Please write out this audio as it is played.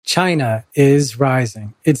China is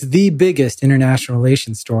rising. It's the biggest international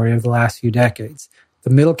relations story of the last few decades. The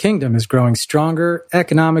Middle Kingdom is growing stronger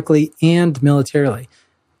economically and militarily,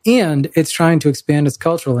 and it's trying to expand its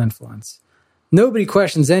cultural influence. Nobody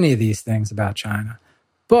questions any of these things about China.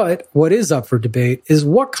 But what is up for debate is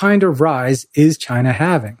what kind of rise is China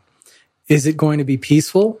having? Is it going to be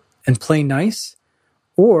peaceful and play nice?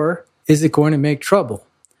 Or is it going to make trouble?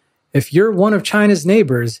 If you're one of China's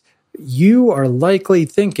neighbors, you are likely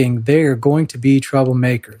thinking they are going to be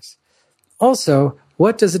troublemakers. Also,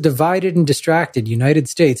 what does a divided and distracted United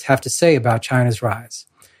States have to say about China's rise?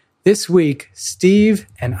 This week, Steve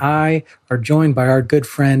and I are joined by our good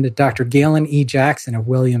friend, Dr. Galen E. Jackson of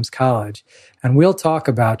Williams College, and we'll talk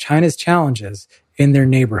about China's challenges in their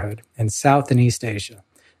neighborhood in South and East Asia.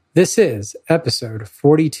 This is episode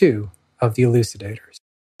 42 of The Elucidators.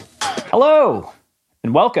 Hello,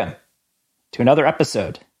 and welcome to another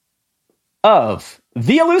episode of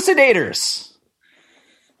The Elucidators.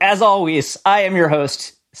 As always, I am your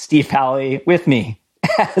host, Steve Pally. With me,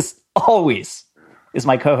 as always, is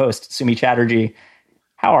my co-host, Sumi Chatterjee.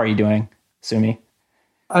 How are you doing, Sumi?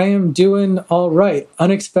 I am doing all right.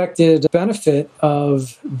 Unexpected benefit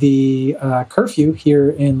of the curfew here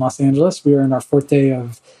in Los Angeles. We are in our fourth day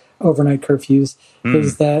of overnight curfews,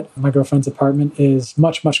 is that my girlfriend's apartment is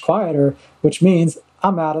much, much quieter, which means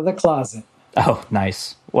I'm out of the closet. Oh,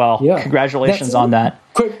 nice. Well, yeah, congratulations on that.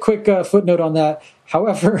 Quick footnote on that.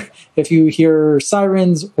 However, if you hear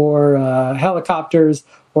sirens or helicopters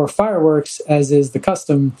or fireworks, as is the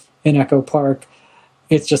custom in Echo Park,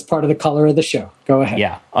 it's just part of the color of the show. Go ahead.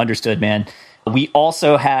 Yeah, understood, man. We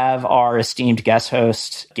also have our esteemed guest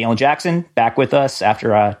host, Galen Jackson, back with us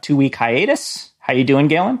after a 2-week hiatus. How you doing,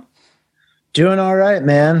 Galen? Doing all right,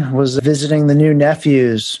 man. Was visiting the new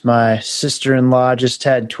nephews. My sister-in-law just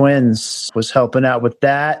had twins. Was helping out with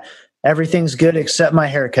that. Everything's good except my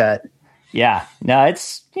haircut. Yeah. No,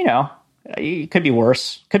 it's, it could be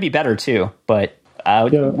worse. Could be better, too. But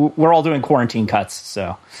we're all doing quarantine cuts,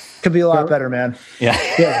 so. Could be a lot better, man. Yeah.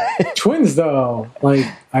 Yeah. Twins, though, like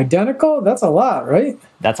identical? That's a lot, right?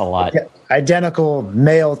 That's a lot. Yeah. Identical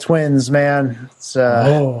male twins, man. It's,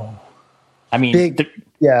 I mean,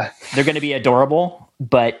 they're going to be adorable,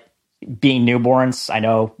 but being newborns, I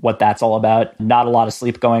know what that's all about. Not a lot of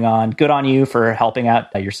sleep going on. Good on you for helping out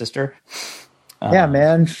your sister. Yeah,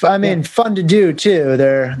 man. I mean, fun to do too.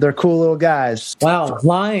 They're cool little guys. Wow,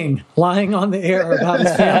 lying on the air about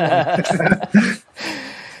his family.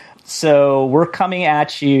 So we're coming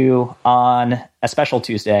at you on a special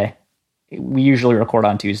Tuesday. We usually record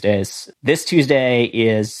on Tuesdays. This Tuesday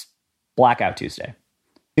is Blackout Tuesday.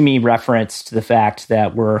 Me reference to the fact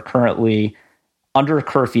that we're currently under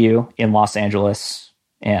curfew in Los Angeles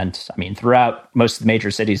and, throughout most of the major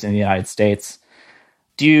cities in the United States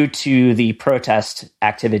due to the protest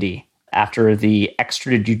activity after the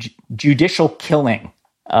extrajudicial killing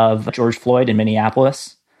of George Floyd in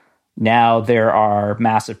Minneapolis. Now there are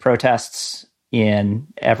massive protests in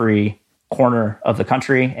every corner of the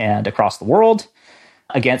country and across the world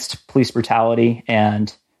against police brutality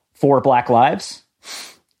and for Black lives.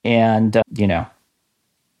 And,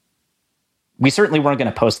 we certainly weren't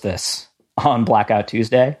going to post this on Blackout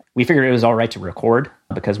Tuesday. We figured it was all right to record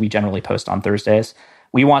because we generally post on Thursdays.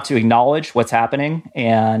 We want to acknowledge what's happening.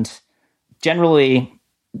 And generally,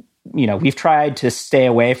 we've tried to stay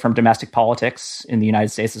away from domestic politics in the United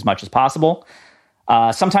States as much as possible.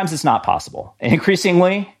 Sometimes it's not possible. And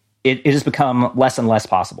increasingly, it has become less and less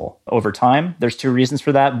possible over time. There's two reasons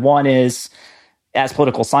for that. One is, as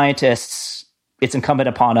political scientists, it's incumbent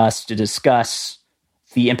upon us to discuss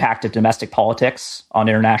the impact of domestic politics on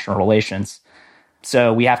international relations.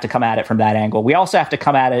 So we have to come at it from that angle. We also have to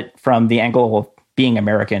come at it from the angle of being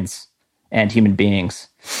Americans and human beings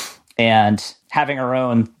and having our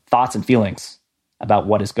own thoughts and feelings about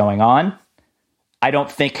what is going on. I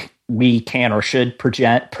don't think we can or should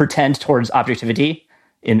pretend towards objectivity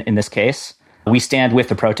in this case. We stand with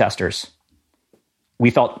the protesters. We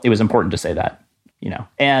felt it was important to say that.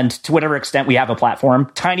 And to whatever extent we have a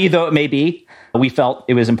platform, tiny though it may be, we felt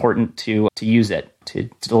it was important to use it to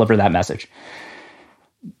deliver that message.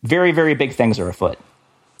 Very, very big things are afoot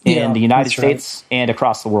in the United States and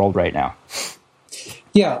across the world right now.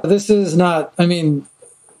 Yeah, this is not,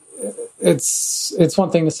 it's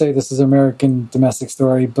one thing to say this is an American domestic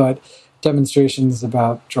story, but demonstrations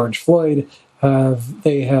about George Floyd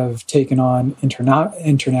they have taken on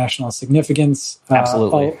international significance.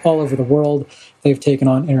 Absolutely. All over the world. They've taken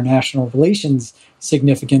on international relations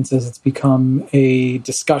significance as it's become a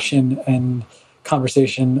discussion and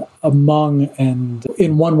conversation among and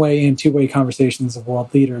in one-way and two-way conversations of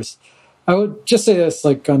world leaders. I would just say this,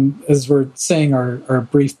 like, as we're saying our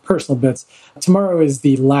brief personal bits, tomorrow is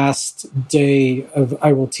the last day of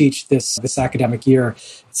I will teach this academic year.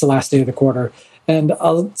 It's the last day of the quarter. And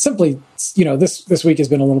I'll simply, this week has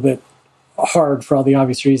been a little bit hard for all the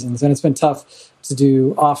obvious reasons. And it's been tough to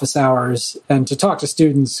do office hours and to talk to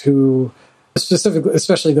students who, specifically,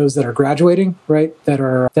 especially those that are graduating, right? That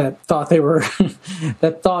thought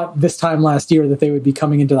that thought this time last year that they would be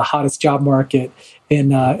coming into the hottest job market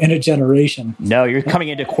in a generation. No, you're coming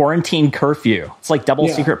into quarantine curfew. It's like double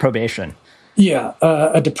secret probation. Yeah,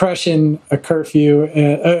 a depression, a curfew,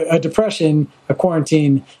 a depression, a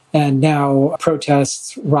quarantine, and now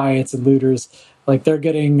protests, riots, and looters. Like, they're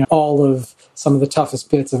getting all of some of the toughest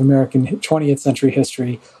bits of American 20th century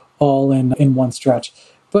history all in one stretch.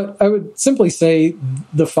 But I would simply say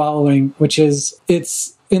the following, which is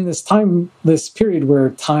it's in this period where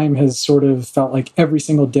time has sort of felt like every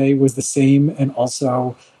single day was the same and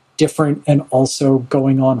also different and also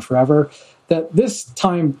going on forever, that this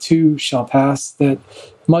time too shall pass, that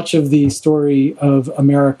much of the story of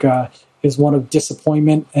America is one of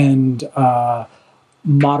disappointment and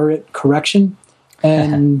moderate correction.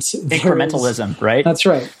 And incrementalism, right? That's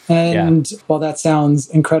right. And while that sounds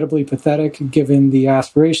incredibly pathetic, given the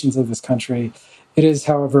aspirations of this country, it is,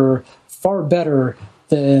 however, far better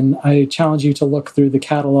than, I challenge you to look through the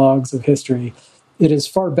catalogs of history. It is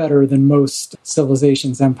far better than most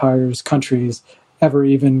civilizations, empires, countries ever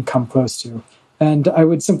even come close to. And I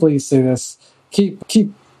would simply say this, keep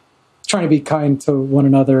trying to be kind to one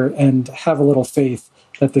another and have a little faith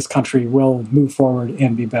that this country will move forward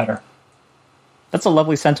and be better. That's a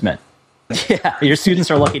lovely sentiment. Yeah, your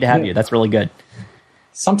students are lucky to have you. That's really good.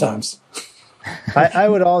 Sometimes. I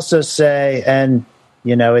would also say, and,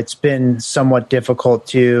 it's been somewhat difficult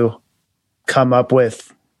to come up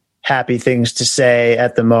with happy things to say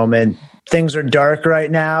at the moment. Things are dark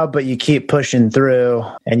right now, but you keep pushing through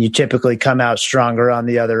and you typically come out stronger on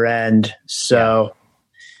the other end. So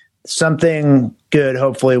something good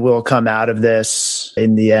hopefully will come out of this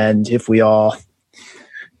in the end if we all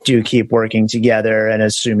do keep working together and,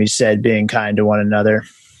 as Sumi said, being kind to one another.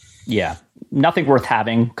 Yeah. Nothing worth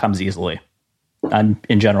having comes easily. I'm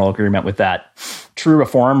in general agreement with that. True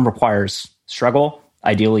reform requires struggle,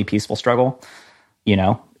 ideally peaceful struggle.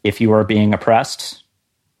 If you are being oppressed,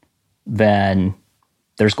 then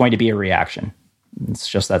there's going to be a reaction. It's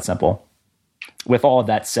just that simple. With all of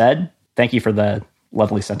that said, thank you for the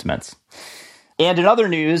lovely sentiments. And in other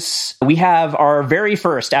news, we have our very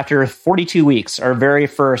first, after 42 weeks, our very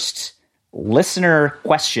first listener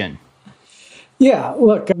question. Yeah,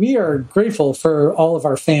 look, we are grateful for all of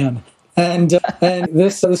our fan. And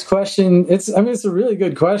this question, it's a really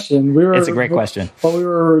good question. It's a great question. While we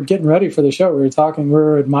were getting ready for the show, we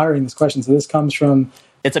were admiring this question. So this comes from...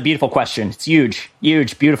 It's a beautiful question. It's huge,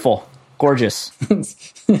 beautiful, gorgeous.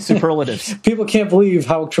 Superlatives. People can't believe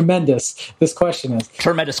how tremendous this question is.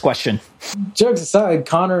 Tremendous question. Jokes aside,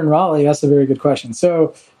 Connor and Raleigh asked a very good question.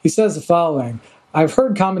 So he says the following: I've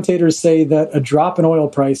heard commentators say that a drop in oil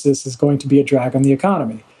prices is going to be a drag on the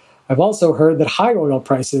economy. I've also heard that high oil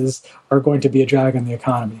prices are going to be a drag on the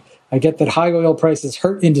economy. I get that high oil prices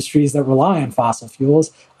hurt industries that rely on fossil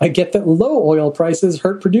fuels. I get that low oil prices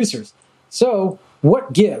hurt producers. So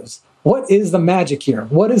what gives? What is the magic here?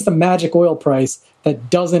 What is the magic oil price that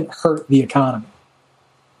doesn't hurt the economy?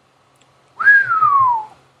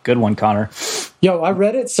 Good one, Connor. Yo, I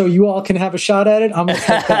read it, so you all can have a shot at it. I'm going to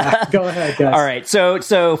take that. Go ahead, guys. All right.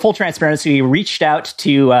 So full transparency, we reached out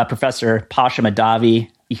to Professor Pasha Madavi,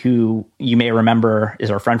 who you may remember is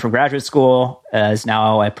our friend from graduate school, is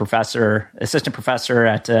now a assistant professor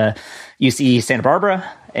at UC Santa Barbara.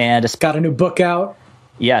 And got a new book out.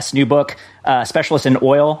 Yes, new book, specialist in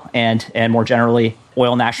oil and more generally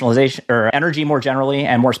oil nationalization, or energy more generally,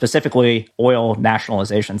 and more specifically oil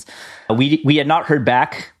nationalizations. We had not heard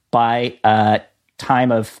back by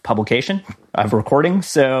time of publication, of recording.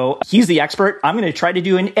 So he's the expert. I'm going to try to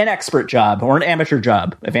do an inexpert job or an amateur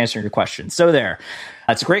job of answering your question. So there.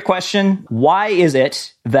 That's a great question. Why is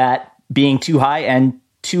it that being too high and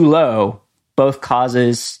too low both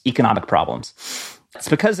causes economic problems? It's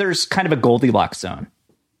because there's kind of a Goldilocks zone,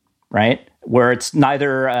 right? Where it's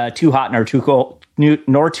neither too hot nor too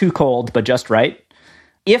cold, but just right.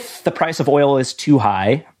 If the price of oil is too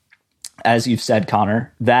high, as you've said,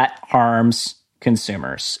 Connor, that harms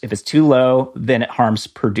consumers. If it's too low, then it harms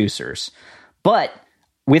producers. But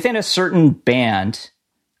within a certain band,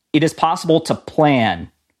 it is possible to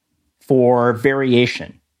plan for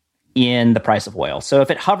variation in the price of oil. So if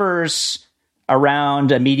it hovers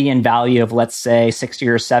around a median value of, let's say, $60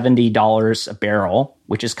 or $70 a barrel,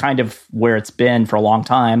 which is kind of where it's been for a long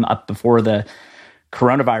time, up before the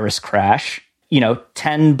coronavirus crash,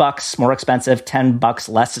 $10 more expensive, $10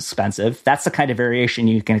 less expensive. That's the kind of variation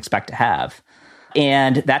you can expect to have.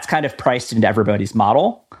 And that's kind of priced into everybody's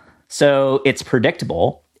model. So it's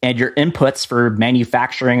predictable. And your inputs for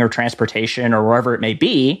manufacturing or transportation or wherever it may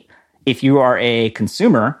be, if you are a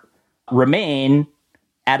consumer, remain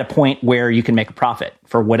at a point where you can make a profit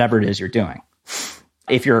for whatever it is you're doing.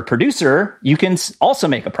 If you're a producer, you can also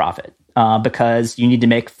make a profit because you need to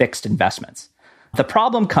make fixed investments. The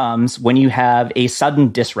problem comes when you have a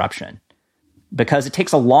sudden disruption, because it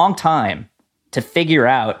takes a long time to figure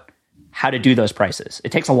out how to do those prices.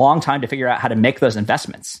 It takes a long time to figure out how to make those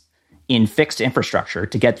investments in fixed infrastructure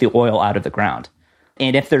to get the oil out of the ground.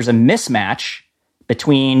 And if there's a mismatch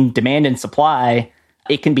between demand and supply,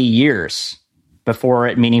 it can be years before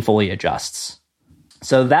it meaningfully adjusts.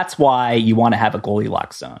 So that's why you want to have a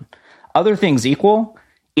Goldilocks zone. Other things equal,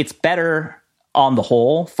 it's better on the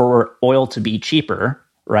whole for oil to be cheaper,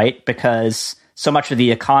 right? Because so much of the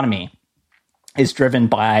economy is driven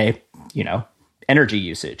by, energy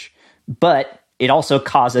usage. But it also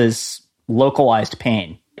causes localized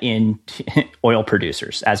pain in oil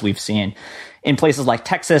producers, as we've seen in places like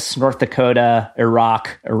Texas, North Dakota,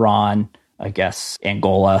 Iraq, Iran, I guess,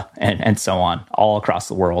 Angola, and so on, all across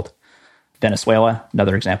the world. Venezuela,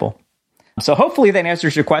 another example. So hopefully that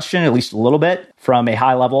answers your question, at least a little bit, from a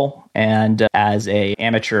high level and as a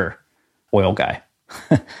amateur oil guy.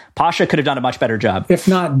 Pasha could have done a much better job. If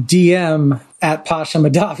not, DM at Pasha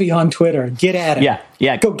Madavi on Twitter. Get at him.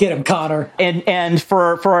 Yeah. Go get him, Connor. And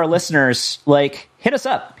for our listeners, hit us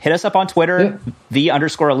up. Hit us up on Twitter,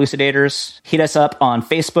 _elucidators. Hit us up on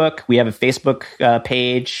Facebook. We have a Facebook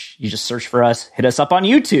page. You just search for us. Hit us up on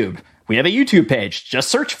YouTube. We have a YouTube page. Just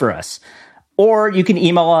search for us. Or you can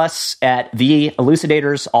email us at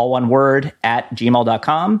theelucidators, all one word,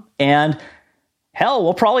 @gmail.com. And hell,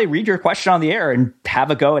 we'll probably read your question on the air and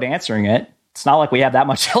have a go at answering it. It's not like we have that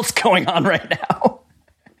much else going on right now.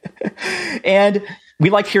 And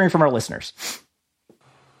we like hearing from our listeners.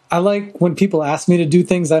 I like when people ask me to do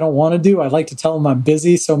things I don't want to do. I like to tell them I'm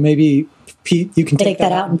busy. So maybe, Pete, you can take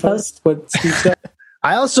that out and post what Steve said.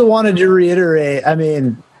 I also wanted to reiterate,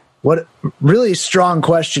 what really strong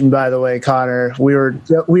question, by the way, Connor. We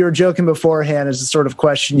were joking beforehand as the sort of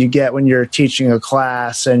question you get when you're teaching a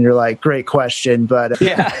class and you're like, great question, but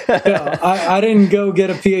I didn't go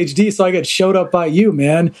get a PhD, so I get showed up by you,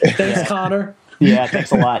 man. Thanks, Connor. Yeah,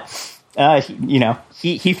 thanks a lot.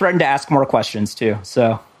 He threatened to ask more questions too,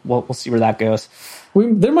 so we'll see where that goes. We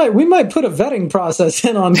might put a vetting process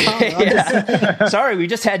in on Connor. Sorry,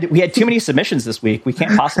 we had too many submissions this week. We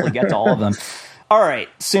can't possibly get to all of them. All right,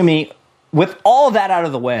 Sumi, with all of that out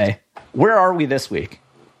of the way, where are we this week?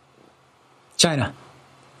 China.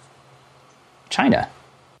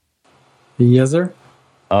 Yes, sir.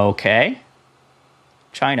 Okay.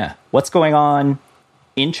 China. What's going on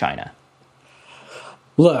in China?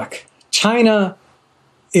 Look, China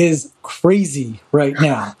is crazy right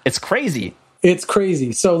now. It's crazy.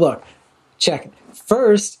 So look, check it.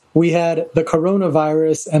 First, we had the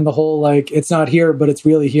coronavirus and the whole, it's not here, but it's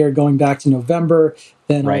really here, going back to November,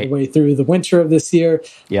 then all the way through the winter of this year.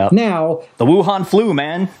 Yeah. Now, the Wuhan flu,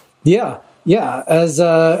 man. Yeah. As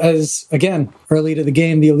again, early to the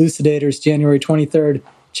game, the Elucidators, January 23rd,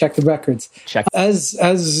 check the records. As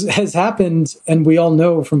has happened, and we all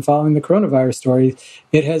know from following the coronavirus story,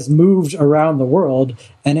 it has moved around the world.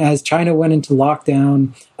 And as China went into lockdown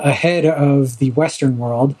ahead of the Western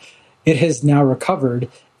world, it has now recovered.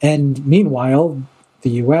 And meanwhile, the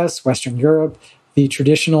US, Western Europe, the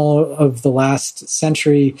traditional of the last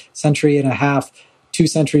century and a half, 2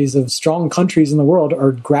 centuries of strong countries in the world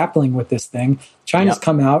are grappling with this thing. China's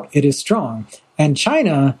come out, it is strong. And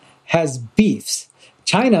China has beefs.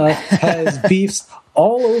 China has beefs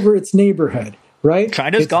all over its neighborhood, right?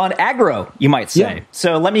 China's gone aggro, you might say. Yeah.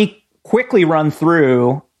 So let me quickly run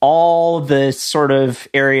through all the sort of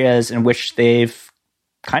areas in which they've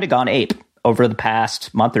kind of gone ape over the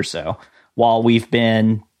past month or so, while we've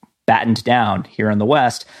been battened down here in the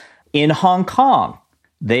West. In Hong Kong,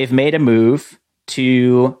 they've made a move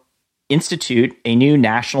to institute a new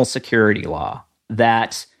national security law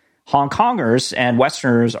that Hong Kongers and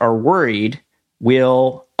Westerners are worried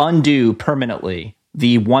will undo permanently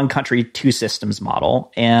the one country, two systems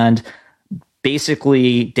model and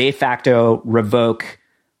basically de facto revoke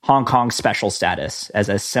Hong Kong's special status as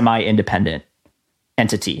a semi-independent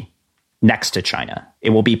entity next to China.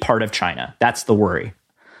 It will be part of China. That's the worry.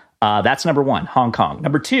 That's number one, Hong Kong.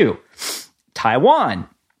 Number two, Taiwan,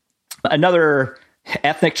 another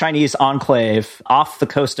ethnic Chinese enclave off the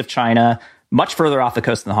coast of China, much further off the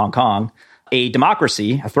coast than Hong Kong, a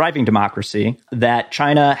democracy, a thriving democracy that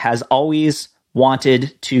China has always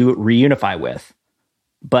wanted to reunify with.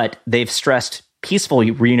 But they've stressed peaceful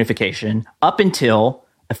reunification up until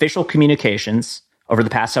official communications over the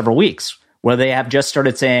past several weeks, where they have just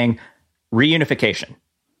started saying reunification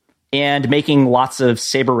and making lots of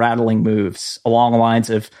saber-rattling moves along the lines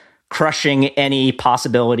of crushing any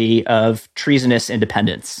possibility of treasonous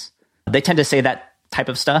independence. They tend to say that type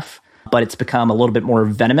of stuff, but it's become a little bit more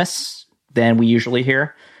venomous than we usually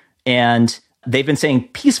hear. And they've been saying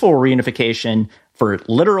peaceful reunification for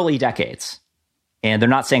literally decades, and they're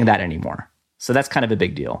not saying that anymore. So that's kind of a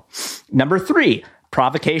big deal. Number 3,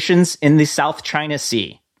 provocations in the South China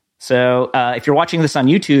Sea. So if you're watching this on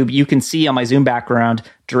YouTube, you can see on my Zoom background,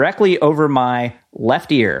 directly over my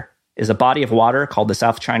left ear is a body of water called the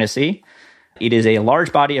South China Sea. It is a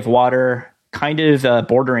large body of water kind of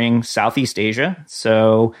bordering Southeast Asia.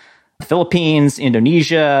 So Philippines,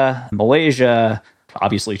 Indonesia, Malaysia,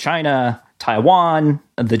 obviously China, Taiwan,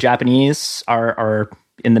 the Japanese are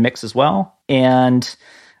in the mix as well. And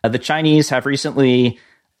the Chinese have recently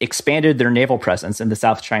expanded their naval presence in the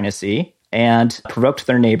South China Sea and provoked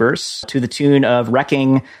their neighbors to the tune of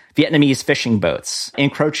wrecking Vietnamese fishing boats,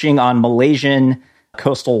 encroaching on Malaysian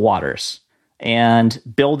coastal waters, and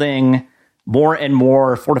building more and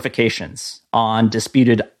more fortifications on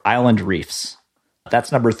disputed island reefs.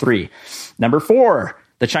 That's number 3. Number 4,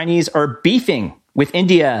 the Chinese are beefing with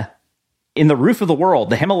India in the roof of the world,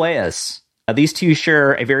 the Himalayas. These two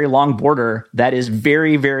share a very long border that is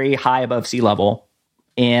very, very high above sea level.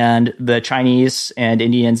 And the Chinese and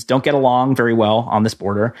Indians don't get along very well on this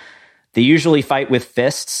border. They usually fight with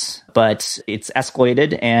fists, but it's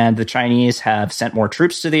escalated, and the Chinese have sent more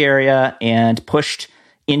troops to the area and pushed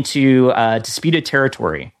into disputed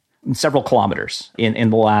territory, several kilometers in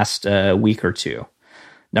the last week or two.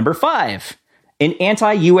 Number 5, an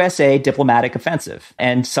anti-USA diplomatic offensive,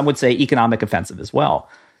 and some would say economic offensive as well.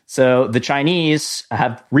 So the Chinese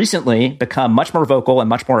have recently become much more vocal and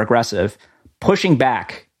much more aggressive, pushing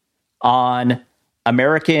back on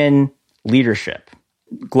American leadership,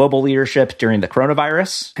 global leadership during the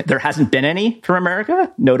coronavirus. There hasn't been any from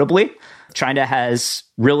America, notably. China has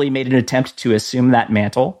really made an attempt to assume that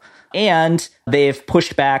mantle, and they've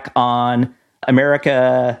pushed back on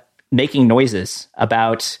America making noises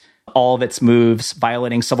about all of its moves,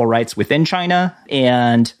 violating civil rights within China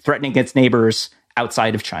and threatening its neighbors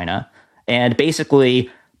outside of China, and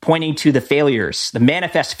basically pointing to the failures, the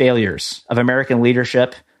manifest failures of American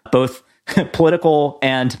leadership, both political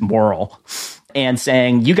and moral, and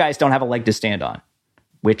saying, you guys don't have a leg to stand on,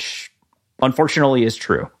 which unfortunately is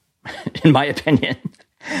true, in my opinion.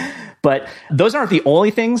 But those aren't the only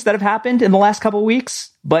things that have happened in the last couple of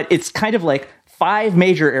weeks, but it's kind of like 5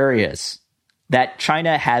 major areas that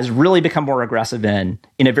China has really become more aggressive in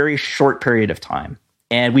a very short period of time.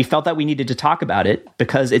 And we felt that we needed to talk about it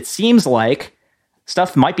because it seems like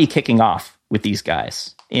stuff might be kicking off with these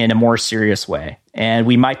guys in a more serious way. And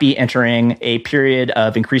we might be entering a period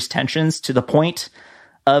of increased tensions to the point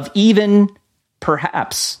of even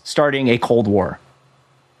perhaps starting a Cold War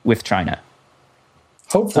with China.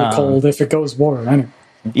 Hopefully cold if it goes warm. Anyway.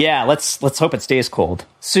 Yeah, let's hope it stays cold.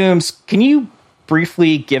 Sooms, can you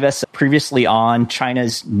briefly give us previously on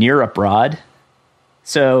China's near abroad?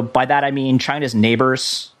 So by that, I mean China's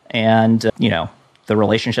neighbors and, the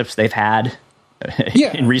relationships they've had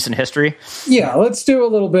in recent history. Yeah, let's do a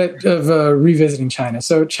little bit of revisiting China.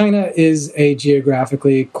 So China is a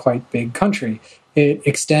geographically quite big country. It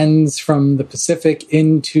extends from the Pacific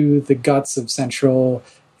into the guts of Central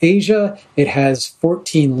Asia. It has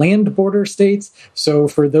 14 land border states. So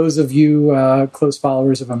for those of you close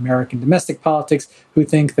followers of American domestic politics who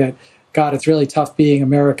think that, God, it's really tough being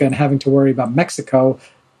America and having to worry about Mexico,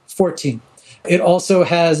 14. It also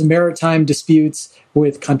has maritime disputes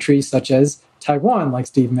with countries such as Taiwan, like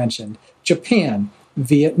Steve mentioned, Japan,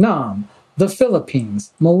 Vietnam, the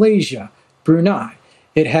Philippines, Malaysia, Brunei.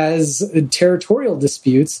 It has territorial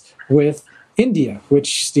disputes with India,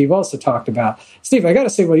 which Steve also talked about. Steve, I got to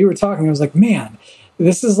say, while you were talking, I was like, man,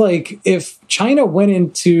 this is like if China went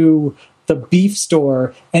into the beef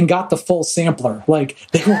store and got the full sampler. Like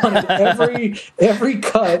they wanted every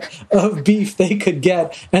cut of beef they could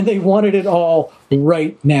get, and they wanted it all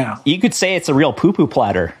right now. You could say it's a real poo-poo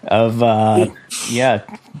platter of Yeah,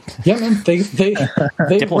 man. They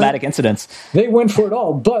diplomatic incidents. They went for it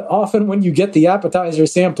all, but often when you get the appetizer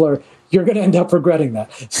sampler, you're going to end up regretting that.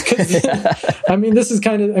 This is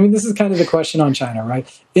kind of the question on China,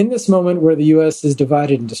 right? In this moment where the U.S. is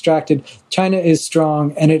divided and distracted, China is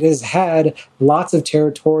strong, and it has had lots of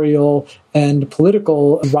territorial and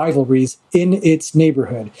political rivalries in its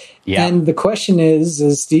neighborhood. Yeah. And the question is,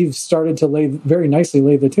 as Steve started to very nicely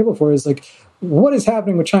lay the table for, is like, what is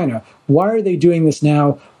happening with China? Why are they doing this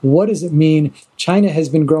now? What does it mean? China has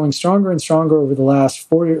been growing stronger and stronger over the last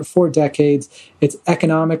four decades. It's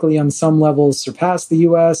economically, on some levels, surpassed the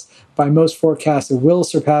U.S. By most forecasts, it will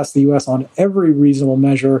surpass the U.S. on every reasonable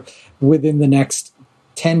measure within the next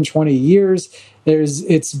 10, 20 years.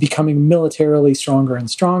 It's becoming militarily stronger and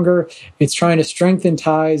stronger. It's trying to strengthen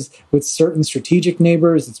ties with certain strategic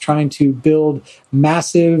neighbors. It's trying to build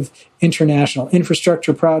massive international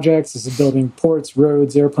infrastructure projects. This is building ports,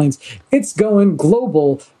 roads, airplanes. It's going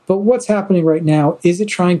global. But what's happening right now is it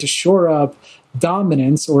trying to shore up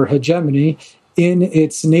dominance or hegemony in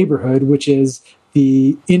its neighborhood, which is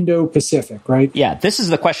the Indo-Pacific, right? Yeah, this is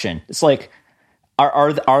the question. It's like,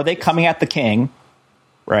 are they coming at the king?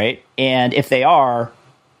 Right. And if they are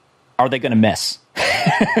they going to miss?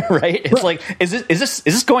 Right. It's like, is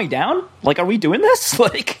this going down? Like, are we doing this?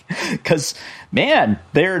 Like, because, man,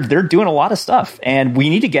 they're doing a lot of stuff and we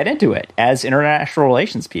need to get into it as international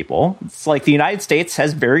relations people. It's like the United States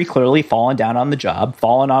has very clearly fallen down on the job,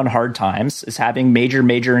 fallen on hard times, is having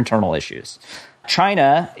major internal issues.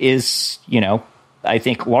 China is, I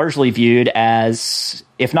think largely viewed as,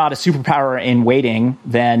 if not a superpower in waiting,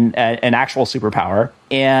 then an actual superpower.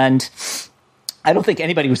 And I don't think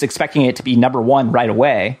anybody was expecting it to be number one right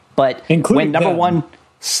away. But when number one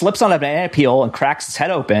slips on a banana peel and cracks its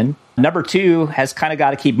head open, number two has kind of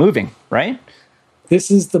got to keep moving, right?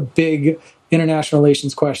 This is the big international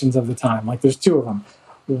relations questions of the time. Like, there's two of them.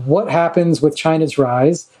 What happens with China's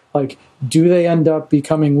rise? Like, do they end up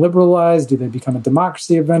becoming liberalized? Do they become a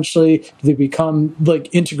democracy eventually? Do they become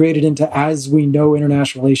integrated into as we know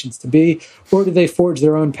international relations to be? Or do they forge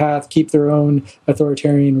their own path, keep their own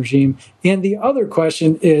authoritarian regime? And the other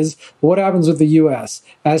question is, what happens with the U.S.?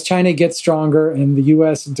 As China gets stronger and the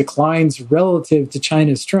U.S. declines relative to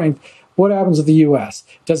China's strength, what happens with the U.S.?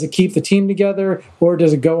 Does it keep the team together, or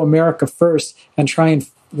does it go America first and try and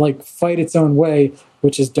fight its own way,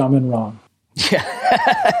 which is dumb and wrong?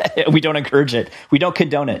 Yeah, we don't encourage it. We don't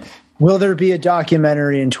condone it. Will there be a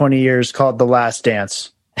documentary in 20 years called The Last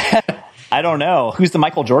Dance? I don't know. Who's the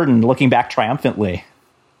Michael Jordan looking back triumphantly?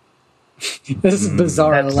 This is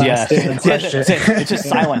bizarre. It's just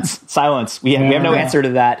silence. We have no answer to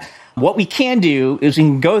that. What we can do is we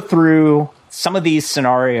can go through some of these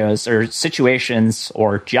scenarios or situations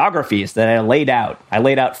or geographies that I laid out. I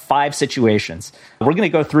laid out 5 situations. We're going to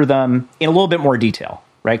go through them in a little bit more detail.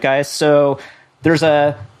 Right, guys? So there's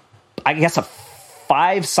a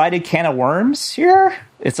 5-sided can of worms here.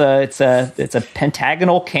 It's a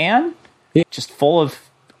pentagonal can, just full of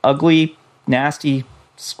ugly, nasty,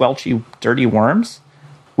 squelchy, dirty worms.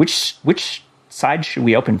 Which side should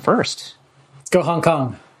we open first? Let's go Hong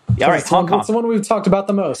Kong. Yeah, all right, Hong Kong. It's the one we've talked about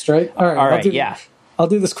the most, right? All right. I'll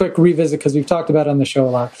do this quick revisit because we've talked about it on the show a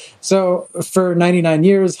lot. So for 99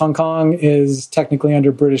 years, Hong Kong is technically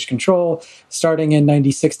under British control. Starting in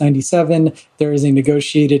 96, 97, there is a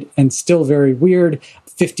negotiated and still very weird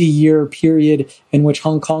 50-year period in which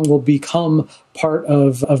Hong Kong will become part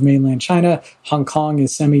of mainland China. Hong Kong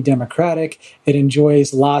is semi-democratic. It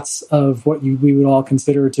enjoys lots of what we would all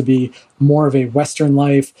consider to be more of a Western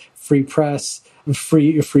life, free press,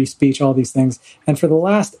 free speech, all these things. And for the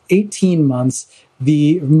last 18 months,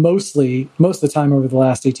 most of the time over the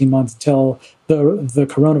last 18 months until the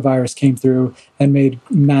coronavirus came through and made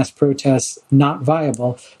mass protests not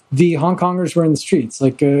viable, the Hong Kongers were in the streets,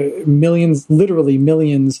 literally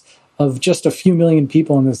millions of just a few million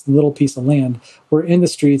people in this little piece of land were in the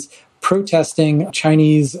streets protesting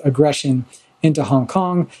Chinese aggression into Hong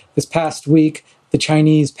Kong. This past week, the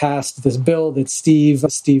Chinese passed this bill that Steve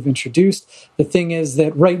introduced. The thing is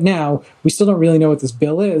that right now, we still don't really know what this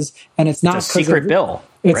bill is. And it's not a secret bill.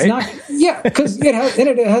 It's not, because it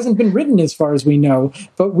hasn't been written as far as we know.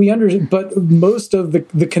 But but most of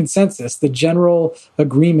the consensus, the general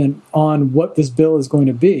agreement on what this bill is going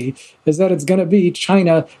to be, is that it's going to be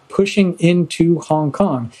China pushing into Hong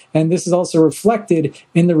Kong. And this is also reflected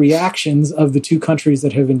in the reactions of the two countries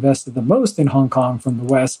that have invested the most in Hong Kong from the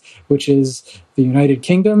West, which is the United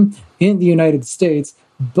Kingdom and the United States,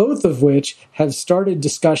 both of which have started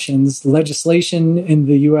discussions. Legislation in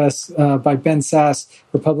the U.S. By Ben Sasse,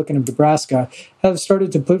 Republican of Nebraska, have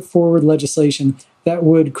started to put forward legislation that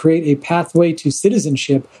would create a pathway to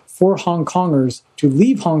citizenship for Hong Kongers to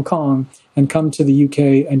leave Hong Kong and come to the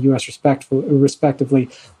UK and US respectively.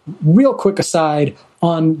 Real quick aside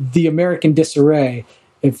on the American disarray.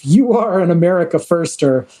 if you are an America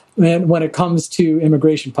firster, and when it comes to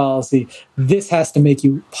immigration policy, this has to make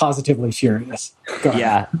you positively furious.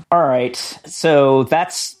 Yeah. All right. So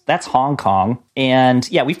that's Hong Kong. And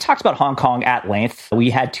yeah, we've talked about Hong Kong at length. We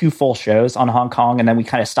had 2 full shows on Hong Kong, and then we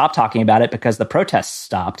kind of stopped talking about it because the protests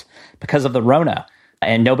stopped because of the Rona,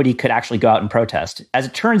 and nobody could actually go out and protest. As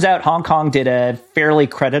it turns out, Hong Kong did a fairly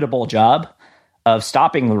creditable job of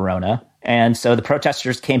stopping the Rona. And so the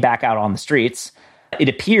protesters came back out on the streets. It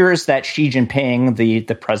appears that Xi Jinping,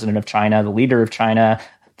 the president of China, the leader of China,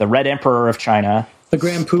 the Red Emperor of China, the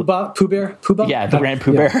Grand Pooh Bear? Yeah, the Grand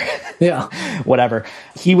Pooh Bear. Yeah. Whatever.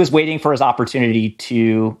 He was waiting for his opportunity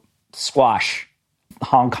to squash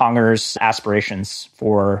Hong Kongers' aspirations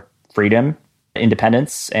for freedom,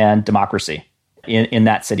 independence, and democracy in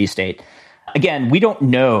that city-state. Again, we don't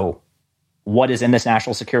know what is in this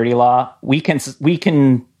national security law. We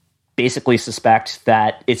can basically suspect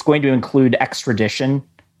that it's going to include extradition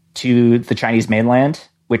to the Chinese mainland,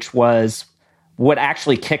 which was what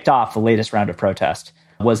actually kicked off the latest round of protest,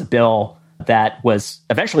 was a bill that was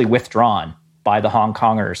eventually withdrawn by the Hong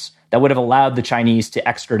Kongers that would have allowed the Chinese to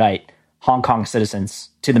extradite Hong Kong citizens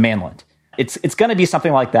to the mainland. It's going to be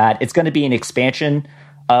something like that. It's going to be an expansion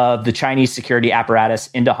of the Chinese security apparatus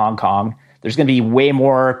into Hong Kong. There's going to be way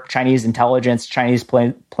more Chinese intelligence, Chinese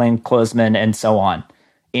plainclothesmen, and so on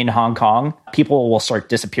in Hong Kong. People will start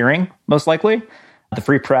disappearing, most likely. The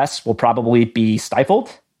free press will probably be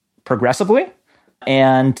stifled progressively,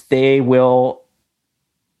 and they will,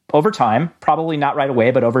 over time, probably not right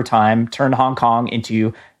away, but over time, turn Hong Kong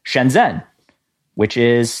into Shenzhen, which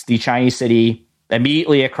is the Chinese city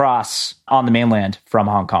immediately across on the mainland from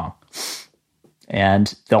Hong Kong.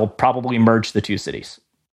 And they'll probably merge the 2 cities.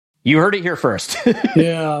 You heard it here first.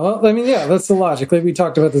 Yeah, well, I mean, yeah, that's the logic. Like we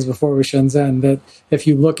talked about this before with Shenzhen, that if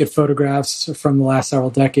you look at photographs from the last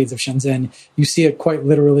several decades of Shenzhen, you see it quite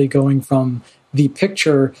literally going from the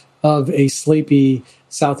picture of a sleepy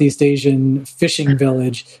Southeast Asian fishing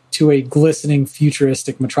village to a glistening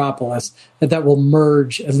futuristic metropolis that will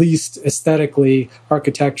merge, at least aesthetically,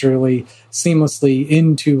 architecturally, seamlessly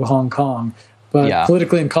into Hong Kong. But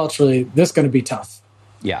politically and culturally, this is going to be tough.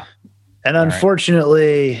 Yeah. And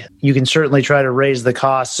unfortunately, you can certainly try to raise the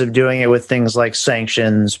costs of doing it with things like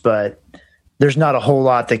sanctions, but there's not a whole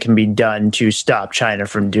lot that can be done to stop China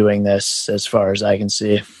from doing this, as far as I can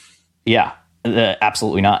see. Yeah,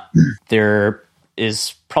 absolutely not. There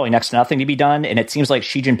is probably next to nothing to be done, and it seems like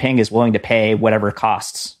Xi Jinping is willing to pay whatever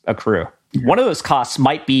costs accrue. One of those costs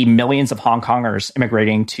might be millions of Hong Kongers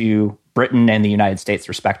immigrating to Britain and the United States,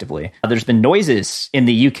 respectively. There's been noises in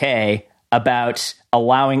the UK about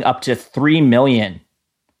allowing up to 3 million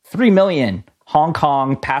Hong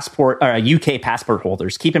Kong passport or UK passport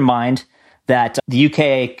holders. Keep in mind that the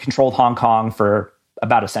UK controlled Hong Kong for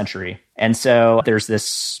about a century. And so there's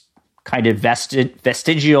this kind of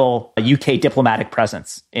vestigial UK diplomatic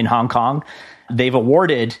presence in Hong Kong. They've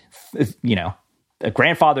awarded,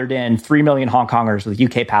 grandfathered in 3 million Hong Kongers with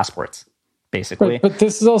UK passports, basically. But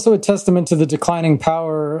this is also a testament to the declining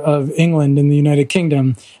power of England in the United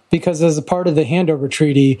Kingdom, because as a part of the handover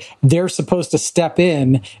treaty, they're supposed to step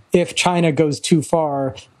in if China goes too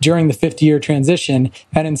far during the 50-year transition.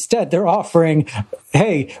 And instead, they're offering,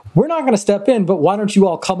 hey, we're not going to step in, but why don't you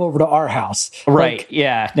all come over to our house? Right.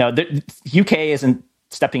 Yeah. No, the UK isn't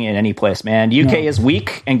stepping in any place, man. UK is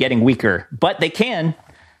weak and getting weaker, but they can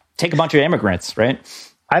take a bunch of immigrants, right?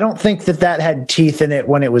 I don't think that had teeth in it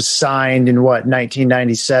when it was signed in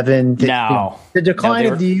 1997. The decline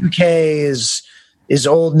of the UK is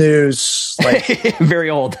old news. Like very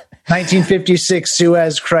old. 1956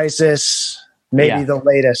 Suez Crisis, maybe the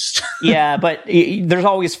latest. Yeah, but there's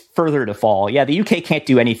always further to fall. Yeah, the UK can't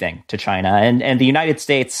do anything to China, and the United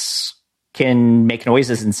States can make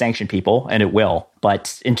noises and sanction people, and it will.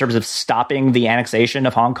 But in terms of stopping the annexation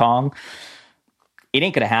of Hong Kong, it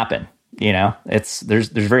ain't going to happen. There's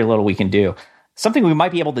very little we can do. Something we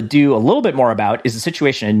might be able to do a little bit more about is the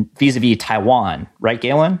situation vis-a-vis Taiwan, right,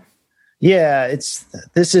 Galen? Yeah,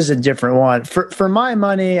 this is a different one. For my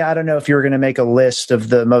money, I don't know if you were going to make a list of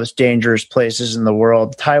the most dangerous places in the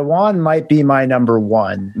world. Taiwan might be my number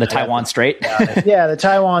one. The Taiwan Strait? Yeah, the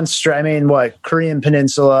Taiwan Strait. I mean, Korean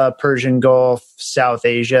Peninsula, Persian Gulf, South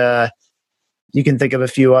Asia. You can think of a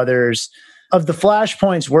few others. Of the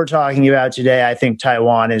flashpoints we're talking about today, I think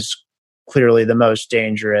Taiwan is clearly the most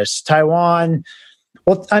dangerous. Taiwan's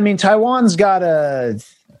got a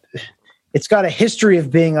history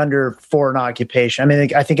of being under foreign occupation. I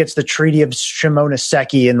mean, I think it's the Treaty of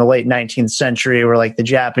Shimonoseki in the late 19th century where the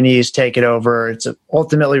Japanese take it over. It's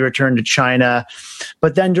ultimately returned to China.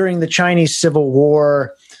 But then during the Chinese Civil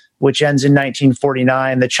War, which ends in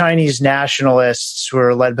 1949. The Chinese nationalists, who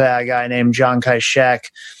are led by a guy named Chiang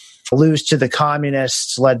Kai-shek, lose to the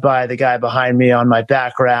communists, led by the guy behind me on my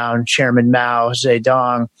background, Chairman Mao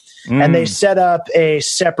Zedong. And they set up a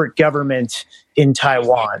separate government in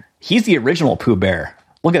Taiwan. He's the original Pooh Bear.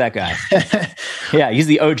 Look at that guy. Yeah, he's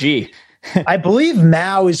the OG. I believe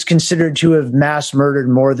Mao is considered to have mass murdered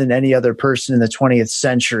more than any other person in the 20th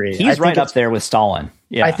century. He's right up there with Stalin.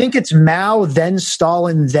 Yeah. I think it's Mao, then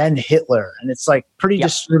Stalin, then Hitler. And it's like pretty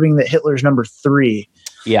disturbing that Hitler's number 3.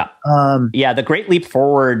 Yeah. The Great Leap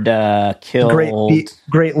Forward killed...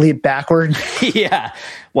 Great Leap Backward. Yeah.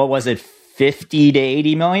 What was it? 50 to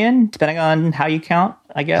 80 million, depending on how you count,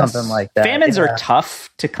 I guess. Something like that. Famines are tough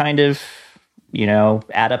to kind of,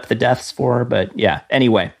 add up the deaths for, but yeah.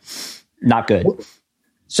 Anyway, not good.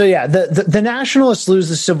 So yeah, the nationalists lose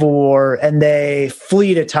the Civil War and they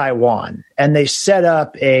flee to Taiwan, and they set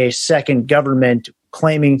up a second government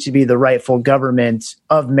claiming to be the rightful government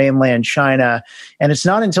of mainland China. And it's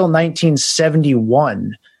not until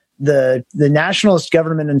 1971 the nationalist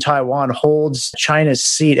government in Taiwan holds China's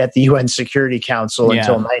seat at the UN Security Council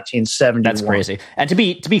until 1971. That's crazy. And to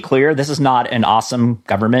be clear, this is not an awesome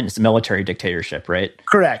government. It's a military dictatorship, right?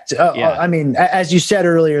 Correct. I mean, as you said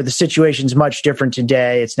earlier, the situation's much different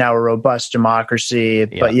today. It's now a robust democracy.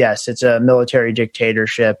 Yeah. But yes, it's a military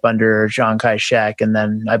dictatorship under Chiang Kai-shek, and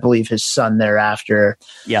then I believe his son thereafter.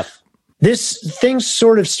 Yep. Things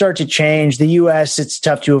sort of start to change. The U.S., it's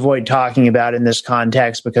tough to avoid talking about in this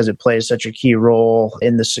context because it plays such a key role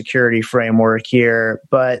in the security framework here.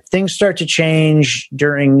 But things start to change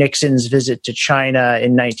during Nixon's visit to China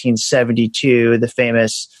in 1972, the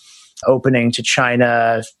famous opening to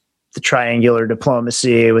China, the triangular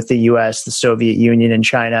diplomacy with the U.S., the Soviet Union, and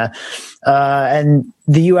China. And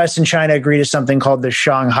the U.S. and China agree to something called the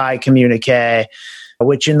Shanghai Communique,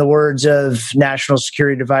 which in the words of National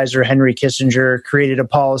Security Advisor Henry Kissinger, created a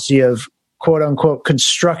policy of quote unquote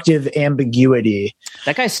constructive ambiguity.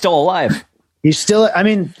 That guy's still alive. He's still, I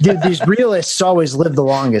mean, these realists always live the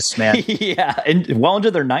longest, man. Yeah, and well into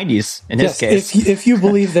their 90s in his case. If you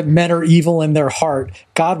believe that men are evil in their heart,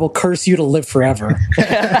 God will curse you to live forever.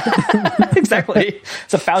 Exactly.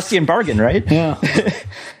 It's a Faustian bargain, right? Yeah.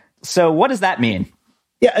 So what does that mean?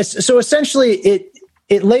 Yeah, so essentially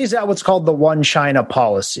it lays out what's called the One China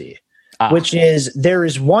policy, which is there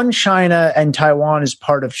is one China and Taiwan is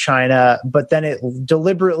part of China, but then it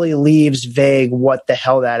deliberately leaves vague what the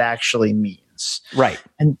hell that actually means. Right.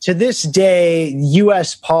 And to this day,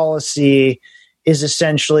 U.S. policy is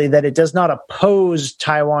essentially that it does not oppose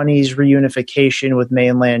Taiwanese reunification with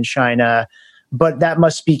mainland China, but that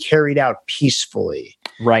must be carried out peacefully.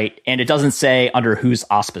 Right. And it doesn't say under whose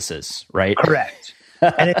auspices, right? Correct.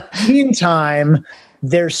 And in the meantime,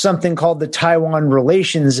 there's something called the Taiwan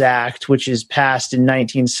Relations Act, which is passed in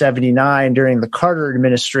 1979 during the Carter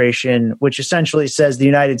administration, which essentially says the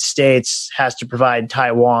United States has to provide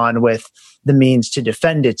Taiwan with the means to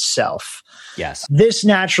defend itself. Yes. This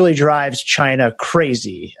naturally drives China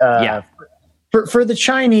crazy. For the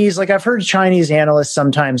Chinese, like I've heard Chinese analysts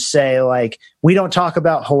sometimes say, like, we don't talk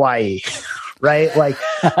about Hawaii. Right? Like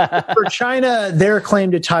for China, their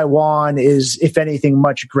claim to Taiwan is, if anything,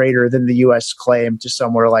 much greater than the U.S. claim to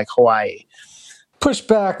somewhere like Hawaii. Push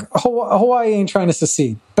back. Hawaii ain't trying to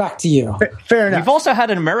secede. Back to you. Fair enough. We've also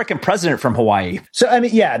had an American president from Hawaii. So, I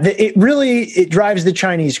mean, yeah, it drives the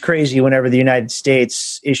Chinese crazy whenever the United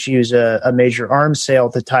States issues a major arms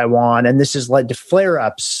sale to Taiwan. And this has led to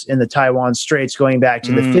flare-ups in the Taiwan Straits going back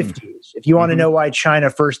to the 50s. If you want to know why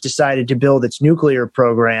China first decided to build its nuclear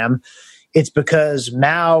program, it's because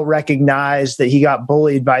Mao recognized that he got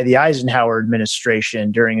bullied by the Eisenhower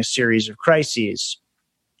administration during a series of crises.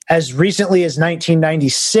 As recently as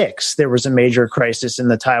 1996, there was a major crisis in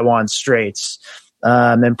the Taiwan Straits,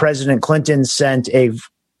 and President Clinton sent a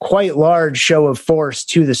quite large show of force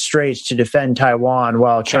to the Straits to defend Taiwan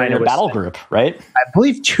while China was... battle group, right? I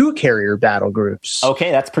believe 2 carrier battle groups.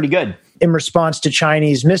 Okay, that's pretty good. In response to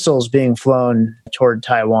Chinese missiles being flown toward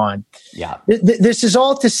Taiwan. Yeah. This is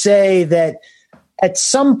all to say that at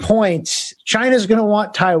some point, China's going to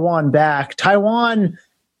want Taiwan back. Taiwan,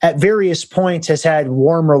 at various points, has had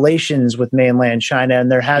warm relations with mainland China,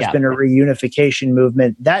 and there has been a reunification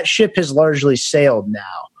movement. That ship has largely sailed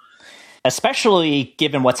now. Especially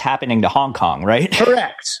given what's happening to Hong Kong, right?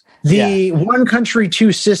 Correct. The one country,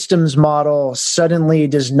 two systems model suddenly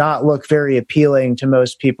does not look very appealing to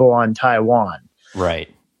most people on Taiwan. Right.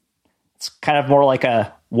 It's kind of more like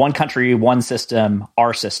a one country, one system,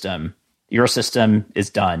 our system. Your system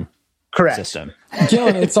is done. Correct. System.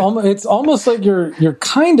 Gillen, it's almost like you're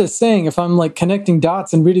kind of saying, if I'm like connecting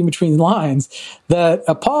dots and reading between the lines, that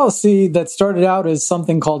a policy that started out as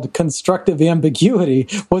something called constructive ambiguity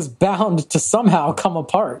was bound to somehow come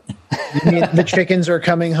apart. You mean the chickens are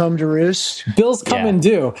coming home to roost? Bills come and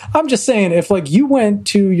due. I'm just saying, if like you went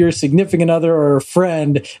to your significant other or a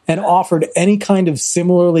friend and offered any kind of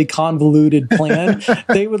similarly convoluted plan,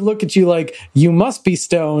 they would look at you like, you must be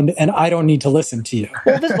stoned and I don't need to listen to you.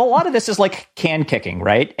 Well, a lot of this is like can kicking,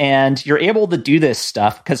 right? And you're able to do this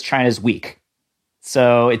stuff because China's weak.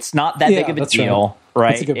 So it's not that big of a deal,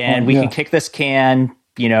 right? And we can kick this can,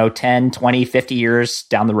 10, 20, 50 years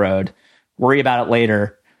down the road, worry about it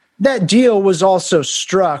later. That deal was also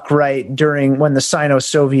struck right during when the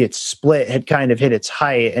Sino-Soviet split had kind of hit its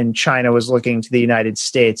height, and China was looking to the United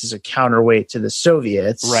States as a counterweight to the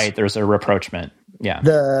Soviets. Right. There's a rapprochement. Yeah.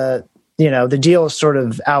 The deal has sort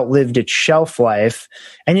of outlived its shelf life.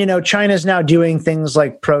 And, China's now doing things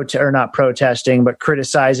like not protesting, but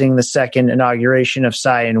criticizing the second inauguration of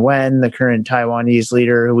Tsai Ing-wen, the current Taiwanese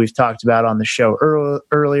leader who we've talked about on the show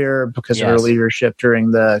earlier because of her leadership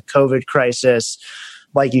during the COVID crisis.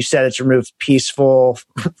 Like you said, it's removed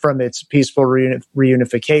from its peaceful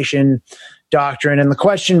reunification doctrine. And the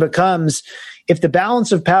question becomes, if the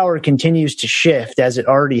balance of power continues to shift as it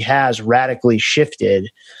already has radically shifted,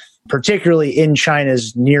 particularly in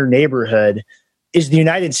China's near neighborhood, is the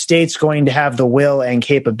United States going to have the will and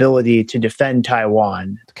capability to defend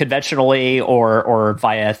Taiwan? Conventionally or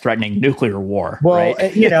via threatening nuclear war? Well, right?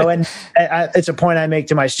 And it's a point I make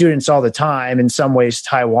to my students all the time. In some ways,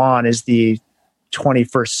 Taiwan is the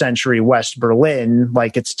 21st century West Berlin.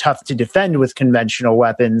 Like, it's tough to defend with conventional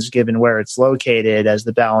weapons given where it's located as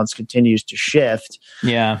the balance continues to shift.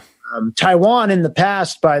 Yeah. Taiwan in the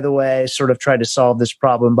past, by the way, sort of tried to solve this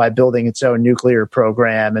problem by building its own nuclear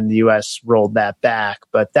program, and the U.S. rolled that back.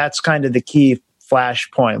 But that's kind of the key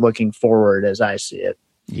flashpoint looking forward as I see it.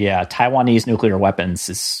 Yeah, Taiwanese nuclear weapons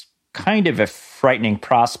is kind of a frightening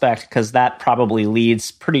prospect because that probably leads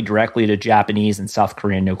pretty directly to Japanese and South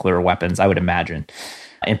Korean nuclear weapons, I would imagine.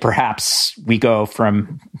 And perhaps we go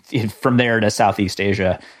from there to Southeast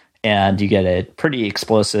Asia and you get a pretty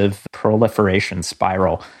explosive proliferation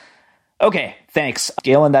spiral. Okay, thanks,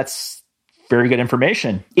 Galen. That's very good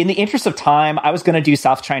information. In the interest of time, I was going to do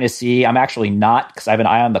South China Sea. I'm actually not, because I have an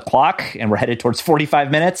eye on the clock and we're headed towards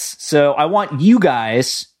 45 minutes. So I want you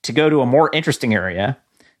guys to go to a more interesting area,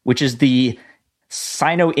 which is the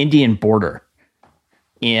Sino-Indian border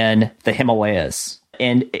in the Himalayas,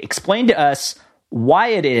 and explain to us why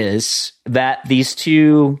it is that these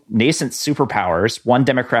two nascent superpowers, one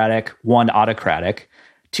democratic, one autocratic,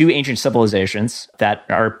 two ancient civilizations that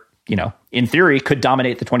are, in theory, could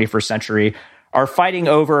dominate the 21st century, are fighting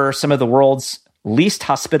over some of the world's least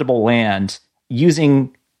hospitable land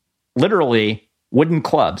using literally wooden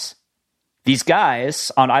clubs. These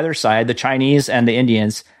guys on either side, the Chinese and the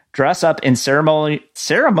Indians, dress up in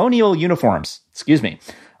ceremonial uniforms,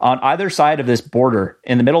 on either side of this border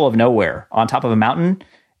in the middle of nowhere on top of a mountain,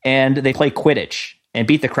 and they play Quidditch and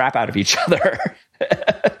beat the crap out of each other.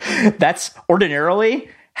 That's ordinarily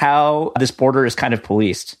how this border is kind of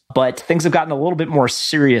policed. But things have gotten a little bit more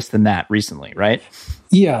serious than that recently, right?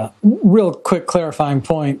 Yeah, real quick clarifying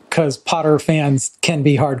point, because Potter fans can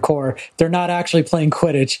be hardcore. They're not actually playing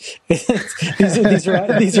Quidditch.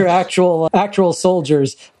 these are actual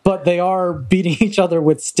soldiers, but they are beating each other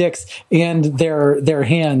with sticks and their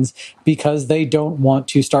hands because they don't want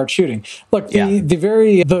to start shooting. Look,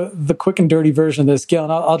 the quick and dirty version of this, Gil,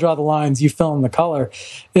 and I'll draw the lines, you fill in the color,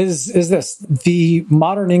 is this. The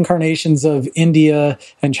modern incarnations of India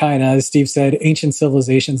and China, as Steve said, ancient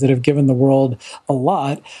civilizations that have given the world a lot.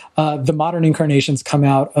 The modern incarnations come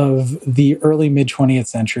out of the early mid-20th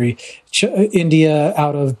century. India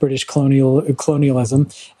out of British colonialism.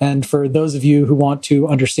 And for those of you who want to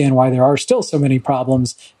understand why there are still so many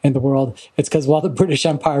problems in the world, it's because while the British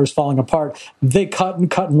Empire is falling apart, they cut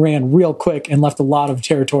and ran real quick and left a lot of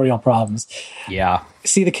territorial problems. Yeah.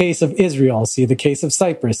 See the case of Israel. See the case of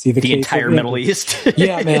Cyprus. See the case entire of Middle East.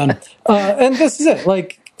 Yeah, man. And this is it.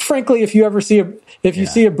 Like, frankly, if you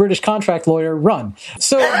see a British contract lawyer, run.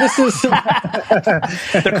 So this is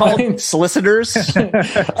they're called solicitors.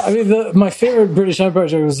 I mean, my favorite British Empire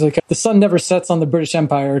joke was like, the sun never sets on the British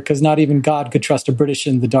Empire because not even God could trust a British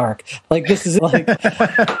in the dark. Like, this is like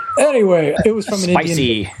anyway. It was from an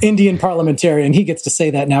Indian parliamentarian. He gets to say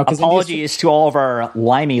that now. Apologies to all of our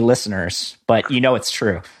limey listeners, but it's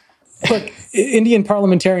true. Look, Indian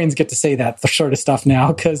parliamentarians get to say that sort of stuff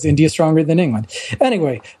now because India's stronger than England.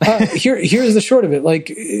 Anyway, here's the short of it.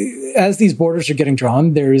 Like, as these borders are getting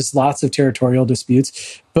drawn, there's lots of territorial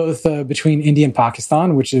disputes, both between India and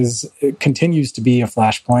Pakistan, which continues to be a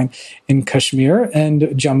flashpoint in Kashmir and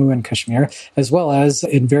Jammu and Kashmir, as well as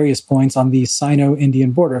in various points on the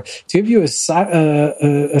Sino-Indian border. To give you a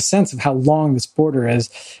sense of how long this border is,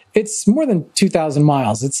 it's more than 2,000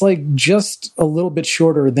 miles. It's like just a little bit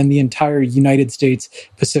shorter than the entire United States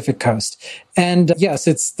Pacific coast. And yes,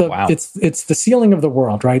 it's the ceiling of the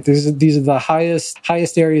world, right? These are the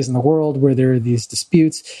highest areas in the world where there are these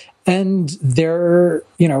disputes. And they're,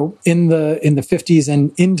 in the 50s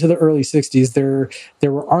and into the early 60s,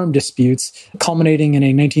 there were armed disputes culminating in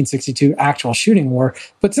a 1962 actual shooting war.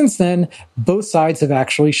 But since then, both sides have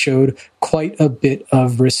actually showed quite a bit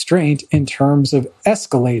of restraint in terms of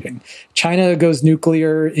escalating. China goes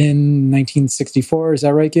nuclear in 1964. Is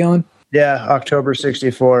that right, Galen? Yeah, October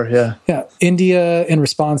 64, yeah. Yeah, India, in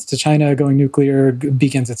response to China going nuclear,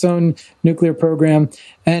 begins its own nuclear program.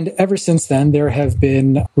 And ever since then, there have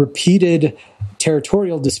been repeated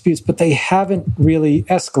territorial disputes, but they haven't really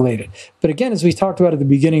escalated. But again, as we talked about at the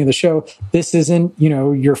beginning of the show, this isn't,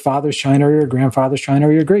 your father's China or your grandfather's China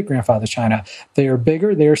or your great-grandfather's China. They are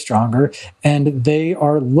bigger, they are stronger, and they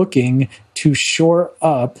are looking to shore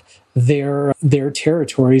up their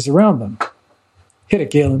territories around them. Hit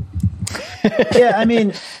it, Galen. Yeah, I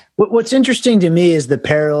mean, what's interesting to me is the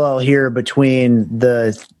parallel here between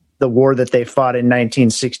the war that they fought in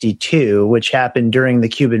 1962, which happened during the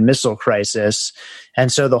Cuban Missile Crisis. And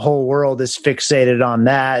so the whole world is fixated on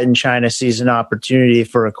that, and China sees an opportunity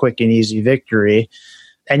for a quick and easy victory.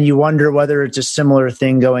 And you wonder whether it's a similar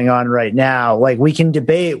thing going on right now. Like, we can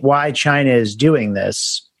debate why China is doing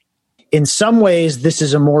this. In some ways, this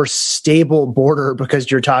is a more stable border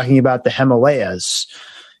because you're talking about the Himalayas.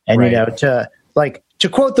 And, right. To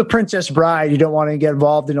quote the Princess Bride, you don't want to get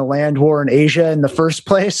involved in a land war in Asia in the first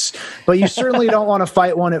place, but you certainly don't want to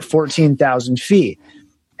fight one at 14,000 feet.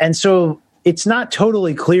 And so it's not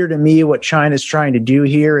totally clear to me what China's trying to do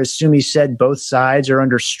here. As Sumi said, both sides are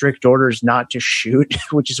under strict orders not to shoot,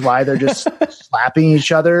 which is why they're just slapping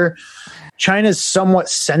each other. China's somewhat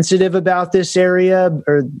sensitive about this area,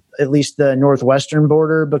 or at least the northwestern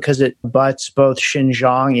border, because it butts both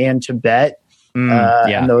Xinjiang and Tibet.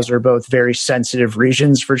 And those are both very sensitive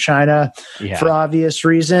regions for China for obvious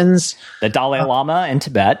reasons. The Dalai Lama in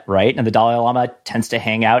Tibet, right? And the Dalai Lama tends to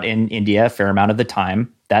hang out in India a fair amount of the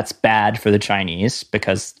time. That's bad for the Chinese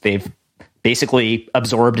because they've basically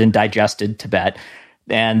absorbed and digested Tibet.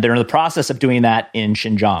 And they're in the process of doing that in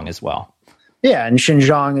Xinjiang as well. Yeah, and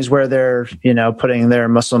Xinjiang is where they're, putting their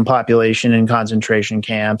Muslim population in concentration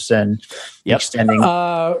camps and extending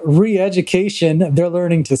re-education. They're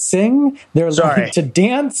learning to sing. They're learning to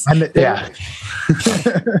dance. God,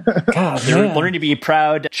 they're learning to be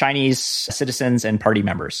proud Chinese citizens and party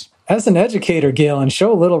members. As an educator, Galen,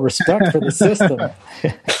 show a little respect for the system.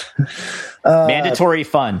 Mandatory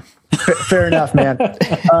fun. Fair enough, man.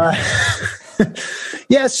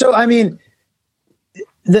 So I mean.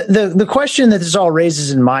 The question that this all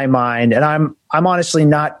raises in my mind, and I'm honestly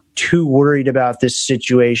not too worried about this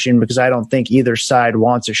situation because I don't think either side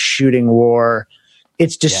wants a shooting war.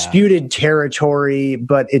 It's disputed territory,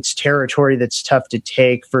 but it's territory that's tough to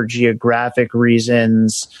take for geographic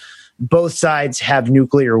reasons. Both sides have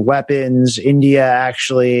nuclear weapons. India,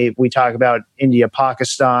 actually, we talk about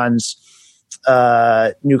India-Pakistan's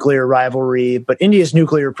nuclear rivalry, but India's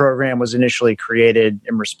nuclear program was initially created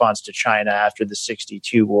in response to China after the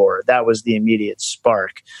 62 war. That was the immediate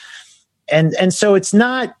spark. And so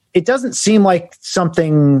it doesn't seem like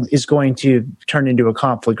something is going to turn into a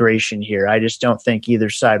conflagration here. I just don't think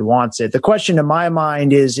either side wants it. The question in my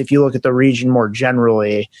mind is, if you look at the region more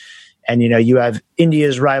generally, and, you have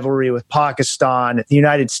India's rivalry with Pakistan. The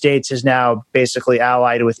United States is now basically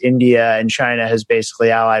allied with India, and China has basically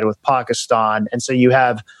allied with Pakistan. And so you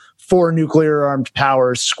have 4 nuclear-armed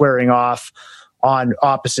powers squaring off on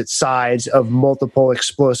opposite sides of multiple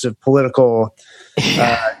explosive political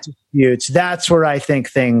disputes. That's where I think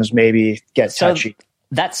things maybe get touchy.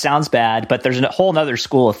 That sounds bad, but there's a whole other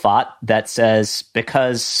school of thought that says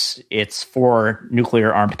because it's 4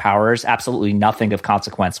 nuclear armed powers, absolutely nothing of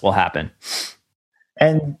consequence will happen.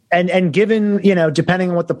 And given, depending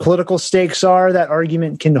on what the political stakes are, that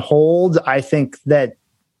argument can hold. I think that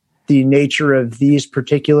the nature of these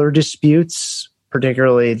particular disputes,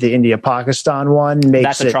 particularly the India-Pakistan one, makes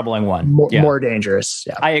that's a troubling one. More dangerous.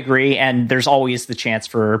 Yeah. I agree. And there's always the chance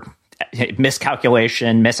for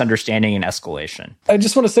miscalculation, misunderstanding, and escalation. I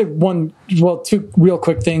just want to say 2 real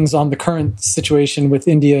quick things on the current situation with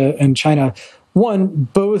India and China. one,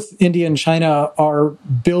 both India and China are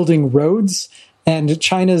building roads, and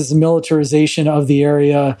China's militarization of the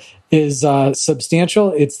area is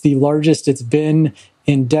substantial. It's the largest it's been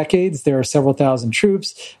in decades. There are several thousand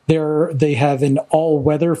troops. They have an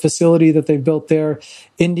all-weather facility that they've built there.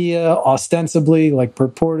 India ostensibly, like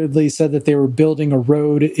purportedly, said that they were building a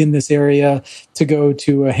road in this area to go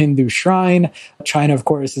to a Hindu shrine. China, of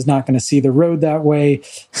course, is not going to see the road that way.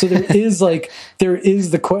 So they're going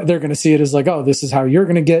to see it as like, oh, this is how you're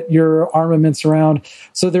going to get your armaments around.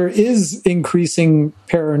 So there is increasing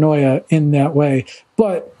paranoia in that way.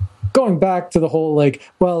 But going back to the whole, like,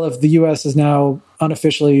 well, if the U.S. is now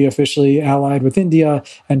officially allied with India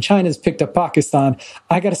and China's picked up Pakistan,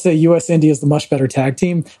 I got to say U.S.-India is the much better tag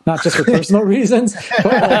team, not just for personal reasons,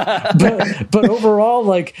 but overall,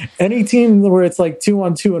 like, any team where it's like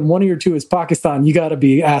 2-on-2 and one of your two is Pakistan, you got to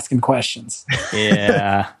be asking questions.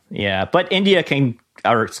 Yeah. But China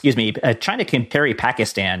can carry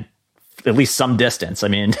Pakistan at least some distance. I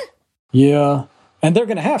mean, yeah. And they're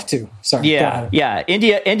going to have to. Sorry. Yeah.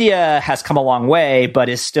 India has come a long way, but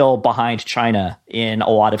is still behind China in a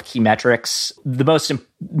lot of key metrics. The most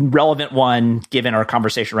relevant one, given our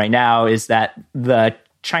conversation right now, is that the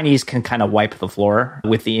Chinese can kind of wipe the floor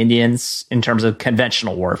with the Indians in terms of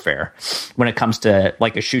conventional warfare. When it comes to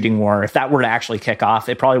like a shooting war, if that were to actually kick off,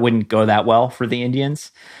 it probably wouldn't go that well for the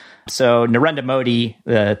Indians. So Narendra Modi,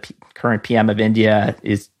 the current PM of India,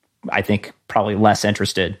 is, I think, probably less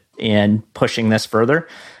interested in pushing this further.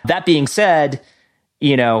 That being said,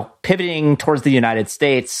 pivoting towards the United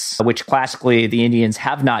States, which classically the Indians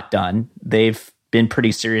have not done, they've been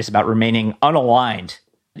pretty serious about remaining unaligned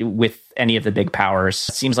with any of the big powers.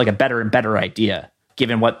 It seems like a better and better idea,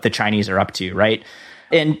 given what the Chinese are up to, right?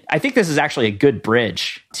 And I think this is actually a good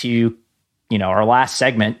bridge to, our last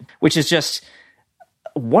segment, which is just,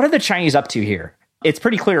 what are the Chinese up to here? It's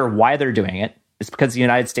pretty clear why they're doing it. It's because the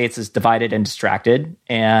United States is divided and distracted,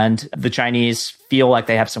 and the Chinese feel like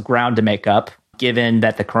they have some ground to make up, given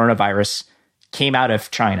that the coronavirus came out of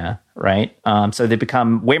China, right? So they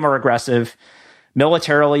become way more aggressive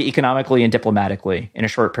militarily, economically, and diplomatically in a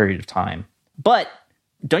short period of time. But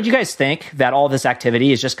don't you guys think that all this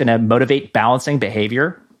activity is just going to motivate balancing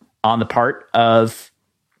behavior on the part of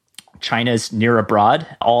China's near abroad,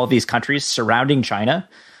 all of these countries surrounding China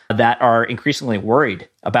that are increasingly worried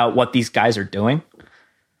about what these guys are doing?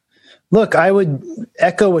 Look, I would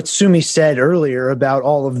echo what Sumi said earlier about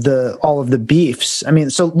all of the beefs. I mean,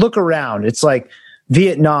 so look around. It's like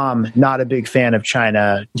Vietnam, not a big fan of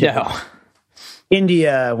China. No.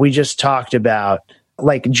 India, we just talked about.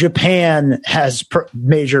 Like Japan has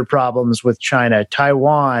major problems with China.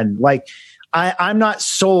 Taiwan, like I'm not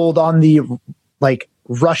sold on the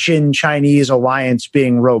Russian-Chinese alliance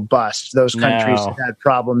being robust. Those countries have had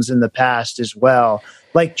problems in the past as well.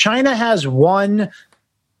 Like China has one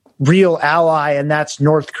real ally, and that's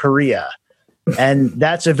North Korea. And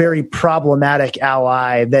that's a very problematic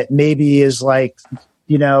ally that maybe is like,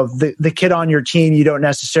 the kid on your team you don't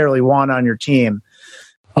necessarily want on your team.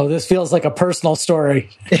 Oh, this feels like a personal story.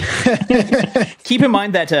 Keep in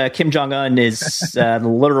mind that Kim Jong-un is the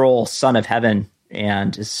literal son of heaven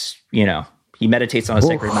and is, he meditates on a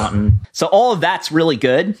sacred mountain. So all of that's really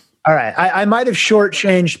good. All right. I might have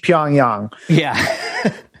shortchanged Pyongyang. Yeah.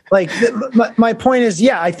 My point is,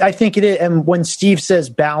 I think it is. And when Steve says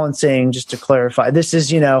balancing, just to clarify, this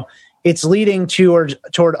is, it's leading toward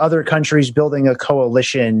other countries building a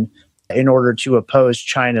coalition in order to oppose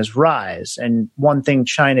China's rise. And one thing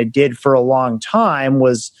China did for a long time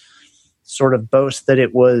was sort of boast that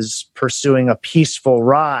it was pursuing a peaceful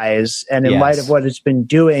rise. And in light of what it's been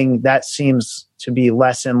doing, that seems to be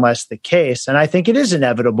less and less the case. And I think it is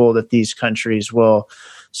inevitable that these countries will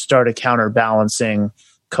start a counterbalancing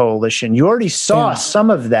coalition. You already saw some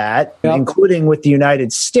of that, including with the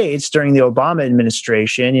United States during the Obama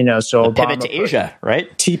administration, so the Obama pivot to Asia,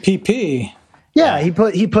 right? TPP. Yeah,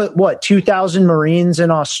 he put what, 2,000 Marines in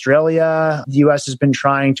Australia. The U.S. has been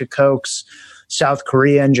trying to coax South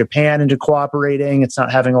Korea and Japan into cooperating. It's not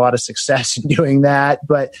having a lot of success in doing that.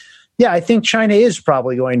 But yeah, I think China is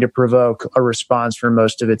probably going to provoke a response from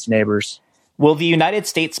most of its neighbors. Will the United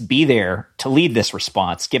States be there to lead this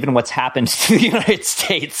response, given what's happened to the United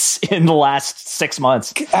States in the last 6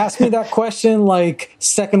 months? Ask me that question like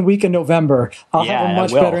second week in November. I'll have a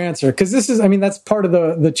much better answer. Because that's part of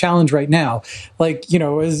the challenge right now. Like,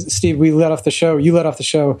 as Steve, you let off the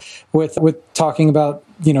show with talking about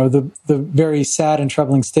the very sad and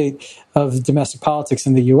troubling state of domestic politics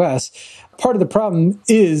in the U.S. Part of the problem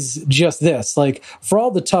is just this: like, for all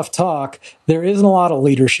the tough talk, there isn't a lot of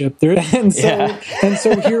leadership there, and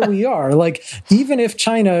so here we are. Like, even if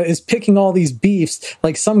China is picking all these beefs,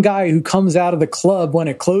 like some guy who comes out of the club when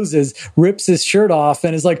it closes, rips his shirt off,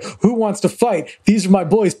 and is like, "Who wants to fight? These are my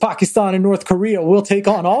boys, Pakistan and North Korea. We'll take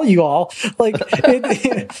on all you all." Like,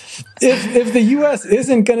 if the U.S.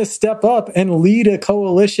 isn't going to step up and lead a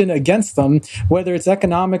coalition against them, whether it's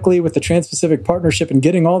economically with the Trans-Pacific Partnership and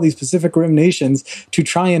getting all these Pacific Rim nations to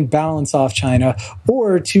try and balance off China,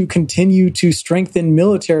 or to continue to strengthen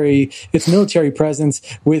its military presence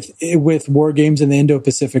with war games in the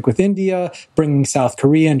Indo-Pacific with India, bringing South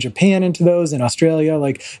Korea and Japan into those, and Australia,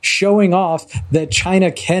 like showing off that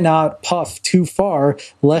China cannot puff too far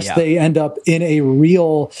lest they end up in getting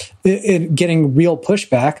real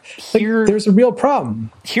pushback. There's a real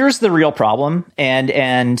problem. Here's the real problem,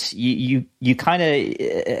 and you kind of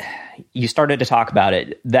you started to talk about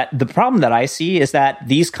it. That the problem that I see is that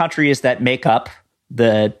these countries that make up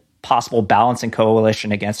the possible balancing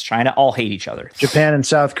coalition against China all hate each other. Japan and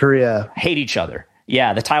South Korea hate each other.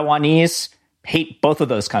 Yeah, the Taiwanese hate both of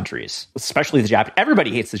those countries, especially the Japanese.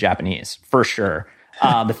 Everybody hates the Japanese, for sure.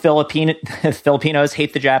 The Filipinos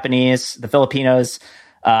hate the Japanese. The Filipinos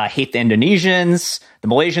hate the Indonesians. The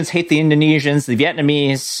Malaysians hate the Indonesians. The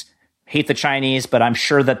Vietnamese hate the Chinese, but I'm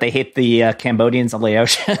sure that they hate the Cambodians and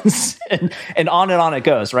Laotians, and on it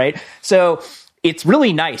goes, right? So it's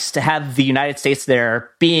really nice to have the United States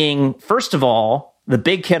there being, first of all, the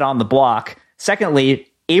big kid on the block.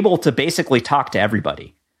 Secondly, able to basically talk to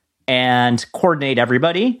everybody and coordinate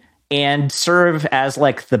everybody and serve as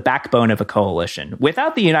like the backbone of a coalition.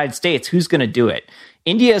 Without the United States, who's going to do it?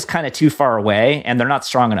 India is kind of too far away, and they're not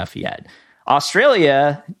strong enough yet.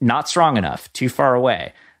 Australia, not strong enough, too far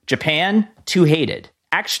away. Japan, too hated.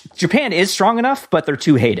 Actually, Japan is strong enough, but they're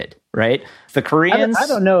too hated, right? The Koreans... I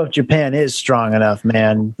don't know if Japan is strong enough,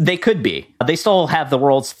 man. They could be. They still have the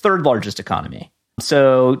world's third largest economy.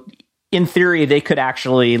 So in theory, they could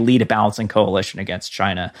actually lead a balancing coalition against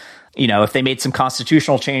China. If they made some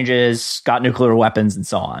constitutional changes, got nuclear weapons and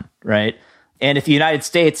so on, right? And if the United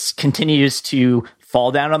States continues to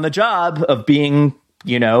fall down on the job of being,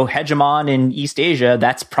 hegemon in East Asia,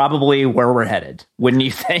 that's probably where we're headed. Wouldn't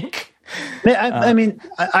you think? I mean,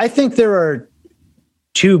 I think there are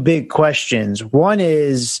two big questions. One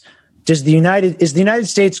is, is the United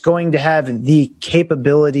States going to have the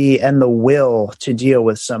capability and the will to deal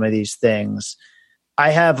with some of these things? I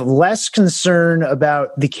have less concern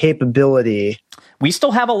about the capability. We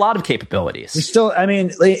still have a lot of capabilities.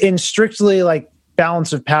 In strictly like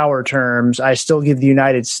balance of power terms, I still give the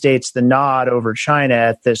United States the nod over China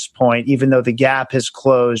at this point, even though the gap has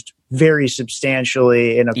closed very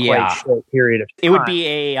substantially in a quite short period of time. It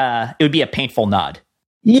would be a painful nod.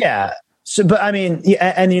 Yeah. So, but I mean,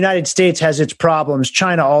 and the United States has its problems.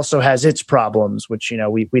 China also has its problems, which,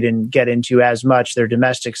 we didn't get into as much, their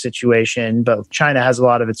domestic situation, but China has a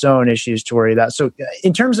lot of its own issues to worry about. So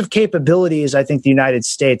in terms of capabilities, I think the United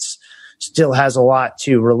States still has a lot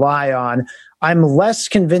to rely on. I'm less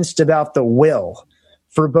convinced about the will,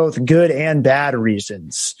 for both good and bad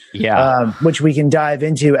reasons, which we can dive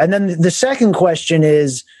into. And then the second question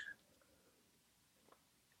is,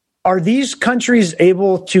 are these countries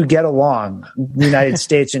able to get along, the United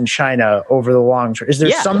States and China, over the long term? Is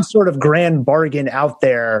there some sort of grand bargain out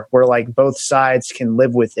there where like both sides can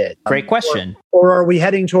live with it? Great question. Or are we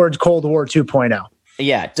heading towards Cold War 2.0?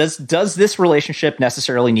 Yeah. Does this relationship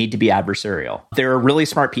necessarily need to be adversarial? There are really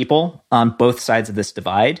smart people on both sides of this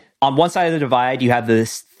divide. On one side of the divide, you have the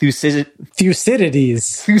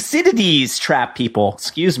Thucydides trap people.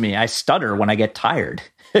 Excuse me, I stutter when I get tired.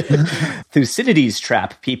 Thucydides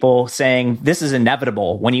trap people saying this is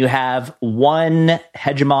inevitable. When you have one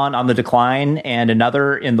hegemon on the decline and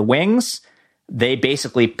another in the wings, they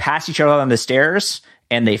basically pass each other on the stairs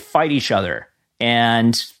and they fight each other.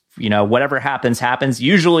 And whatever happens.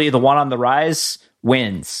 Usually the one on the rise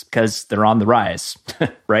wins because they're on the rise,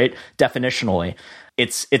 right? Definitionally.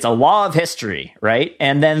 It's a law of history, right?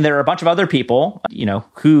 And then there are a bunch of other people,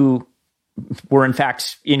 who were in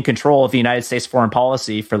fact in control of the United States foreign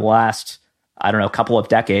policy for the last, couple of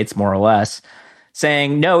decades, more or less,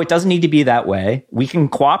 saying, no, it doesn't need to be that way. We can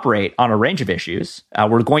cooperate on a range of issues.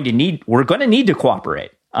 We're going to need to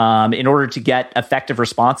cooperate in order to get effective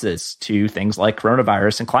responses to things like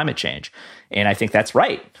coronavirus and climate change. And I think that's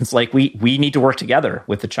right. It's like we need to work together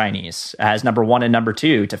with the Chinese as number one and number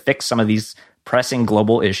two to fix some of these pressing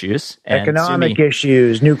global issues. And economic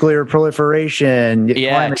issues, nuclear proliferation,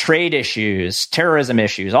 trade issues, terrorism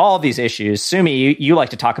issues, all of these issues. Sumi, you like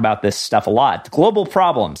to talk about this stuff a lot. Global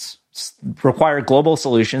problems require global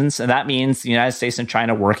solutions, and that means the United States and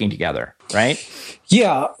China working together, right?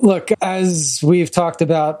 Yeah, look, as we've talked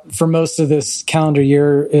about for most of this calendar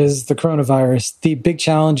year is the coronavirus. The big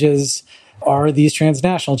challenges are these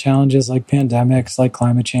transnational challenges like pandemics, like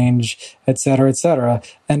climate change, et cetera,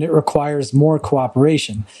 and it requires more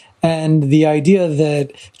cooperation. And the idea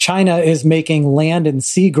that China is making land and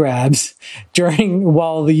sea grabs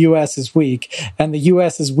while the U.S. is weak, and the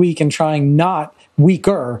U.S. is weak and trying not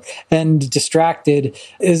weaker and distracted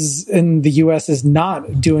and the U.S. is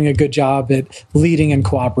not doing a good job at leading and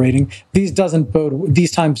cooperating. These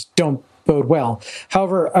times don't bode well.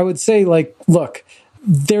 However, I would say, look,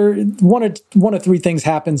 there one of three things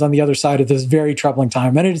happens on the other side of this very troubling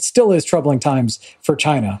time, and it still is troubling times for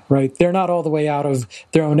China, right? They're not all the way out of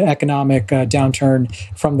their own economic downturn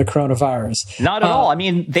from the coronavirus. Not at all. I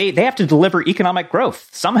mean, they have to deliver economic growth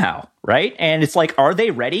somehow, right? And it's like, are they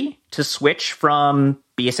ready to switch from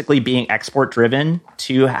basically being export driven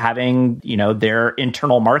to having, their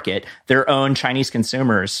internal market, their own Chinese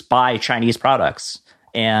consumers buy Chinese products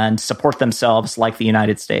and support themselves like the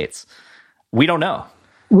United States? We don't know.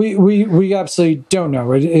 We absolutely don't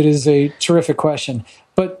know. It is a terrific question.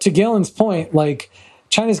 But to Galen's point,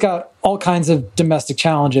 China's got all kinds of domestic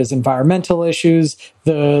challenges, environmental issues.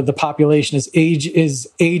 The population is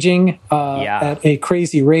aging at a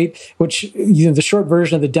crazy rate, which the short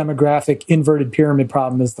version of the demographic inverted pyramid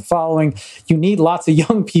problem is the following. You need lots of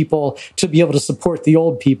young people to be able to support the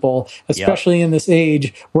old people, especially in this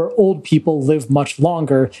age where old people live much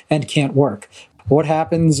longer and can't work. What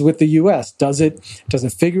happens with the U.S.? Does it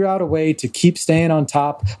figure out a way to keep staying on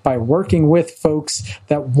top by working with folks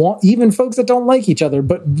even folks that don't like each other,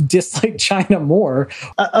 but dislike China more?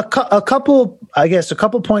 A couple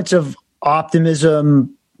points of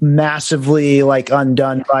optimism massively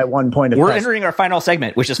undone by one point of We're entering our final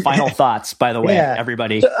segment, which is final thoughts, by the way,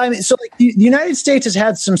 everybody. The United States has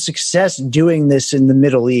had some success doing this in the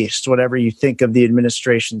Middle East, whatever you think of the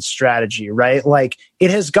administration's strategy, right? It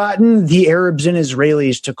has gotten the Arabs and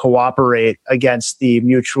Israelis to cooperate against the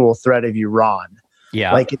mutual threat of Iran.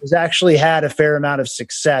 Yeah. It has actually had a fair amount of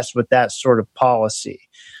success with that sort of policy.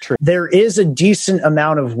 True. There is a decent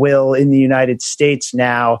amount of will in the United States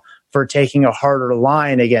now for taking a harder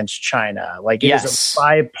line against China. It is a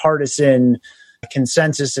bipartisan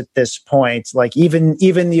consensus at this point. Even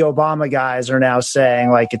the Obama guys are now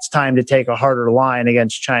saying it's time to take a harder line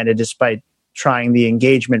against China, despite trying the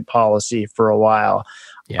engagement policy for a while.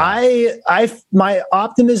 Yeah. My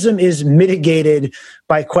optimism is mitigated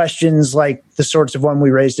by questions like the sorts of one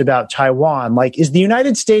we raised about Taiwan. Is the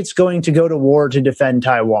United States going to go to war to defend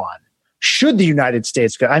Taiwan? Should the United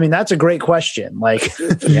States go? I mean, that's a great question.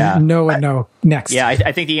 No and no. Next. Yeah,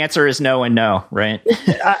 I think the answer is no and no, right?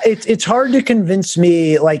 It's hard to convince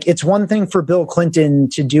me. It's one thing for Bill Clinton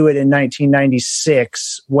to do it in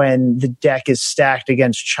 1996 when the deck is stacked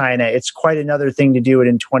against China. It's quite another thing to do it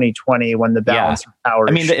in 2020 when the balance of power.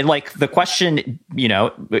 I mean, the question,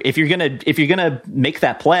 if you're gonna make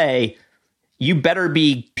that play, you better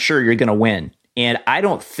be sure you're gonna win. And I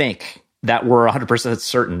don't think that we're 100%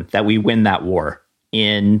 certain that we win that war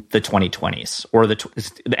in the 2020s,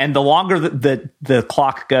 and the longer the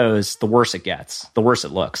clock goes, the worse it gets, the worse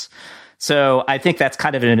it looks. So I think that's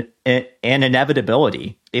kind of an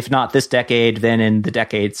inevitability, if not this decade, then in the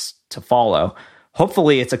decades to follow.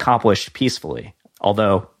 Hopefully it's accomplished peacefully,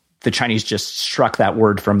 although the Chinese just struck that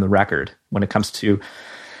word from the record when it comes to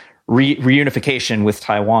reunification with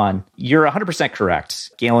Taiwan. You're 100% correct,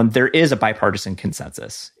 Galen. There is a bipartisan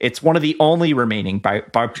consensus. It's one of the only remaining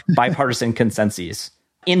bipartisan consensus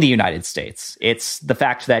in the United States. It's the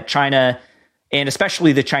fact that China, and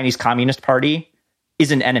especially the Chinese Communist Party,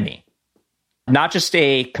 is an enemy. Not just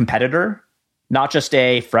a competitor, not just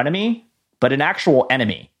a frenemy, but an actual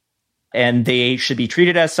enemy. And they should be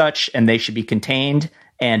treated as such, and they should be contained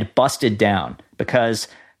and busted down, because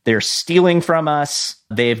they're stealing from us.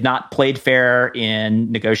 They've not played fair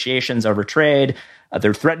in negotiations over trade.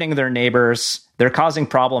 They're threatening their neighbors. They're causing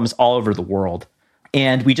problems all over the world.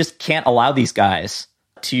 And we just can't allow these guys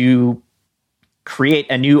to create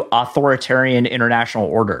a new authoritarian international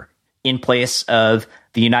order in place of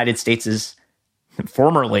the United States'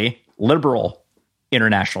 formerly liberal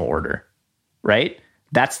international order, right?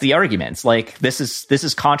 That's the argument. This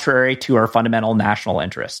is contrary to our fundamental national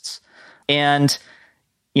interests. And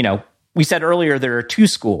we said earlier there are two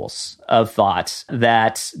schools of thought.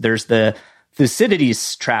 That there's the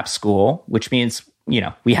Thucydides trap school, which means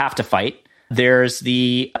we have to fight, There's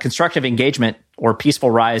the constructive engagement or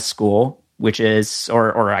peaceful rise school, which is,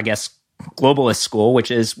 or I guess globalist school,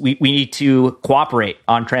 which is we need to cooperate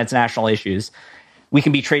on transnational issues. We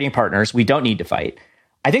can be trading partners. We don't need to fight.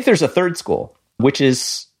 I think there's a third school, which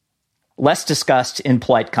is less discussed in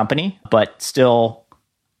polite company, but still,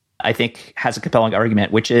 I think, has a compelling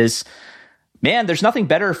argument, which is, man, there's nothing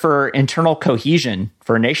better for internal cohesion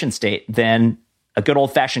for a nation state than a good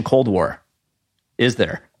old-fashioned Cold War, is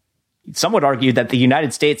there? Some would argue that the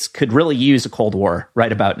United States could really use a Cold War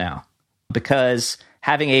right about now, because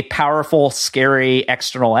having a powerful, scary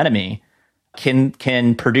external enemy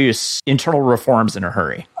can produce internal reforms in a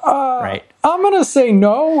hurry, right? I'm gonna say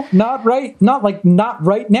no, not right now. Like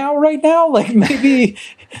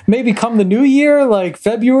maybe come the new year, like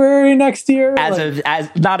February next year. As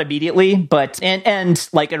not immediately, but and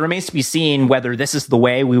like it remains to be seen whether this is the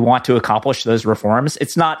way we want to accomplish those reforms.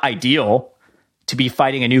 It's not ideal to be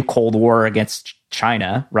fighting a new Cold War against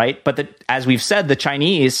China, right? But as we've said, the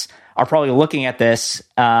Chinese are probably looking at this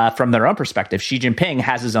from their own perspective. Xi Jinping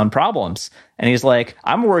has his own problems. And he's like,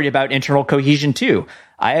 I'm worried about internal cohesion too.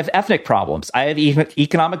 I have ethnic problems. I have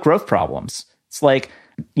economic growth problems. It's like,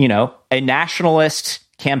 a nationalist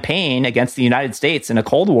campaign against the United States in a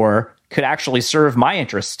Cold War could actually serve my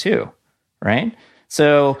interests too, right?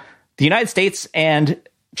 So the United States and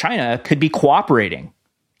China could be cooperating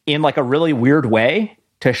in like a really weird way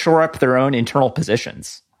to shore up their own internal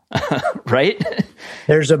positions. Right?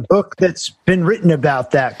 There's a book that's been written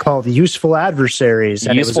about that called Useful Adversaries.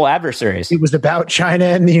 Adversaries. It was about China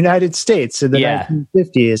and the United States in the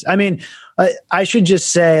 1950s. I mean, I should just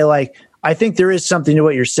say, like, I think there is something to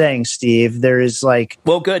what you're saying, Steve. There is like...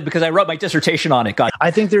 Well, good, because I wrote my dissertation on it. God.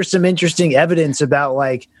 I think there's some interesting evidence about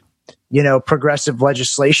like, progressive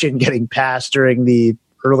legislation getting passed during the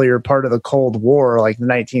earlier part of the Cold War, like the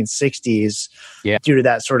 1960s, due to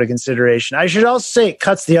that sort of consideration. I should also say it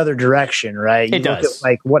cuts the other direction, right? It does. Look at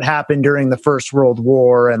like what happened during the First World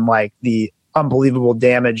War and like the unbelievable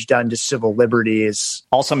damage done to civil liberties.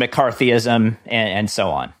 Also McCarthyism and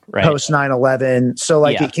so on, right? Post 9/11. So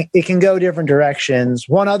like it can go different directions.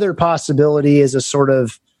 One other possibility is a sort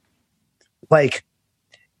of like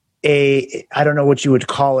I don't know what you would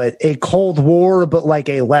call it, a Cold War, but like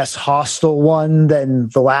a less hostile one than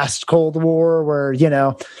the last Cold War, where,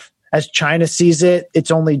 as China sees it,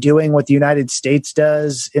 it's only doing what the United States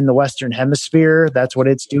does in the Western Hemisphere. That's what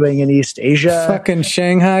it's doing in East Asia. Fucking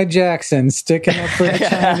Shanghai Jackson sticking up for the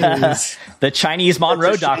Chinese. The Chinese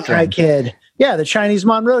Monroe Doctrine. Shanghai kid. Yeah, the Chinese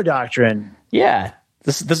Monroe Doctrine. Yeah.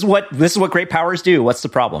 This is what great powers do. What's the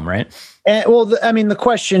problem, right? And, the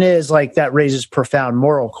question is like that raises profound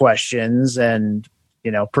moral questions and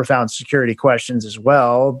profound security questions as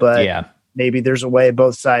well. But maybe there's a way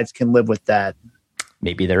both sides can live with that.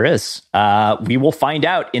 Maybe there is. We will find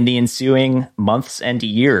out in the ensuing months and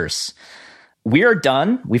years. We are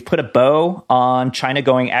done. We've put a bow on China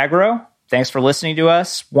going aggro. Thanks for listening to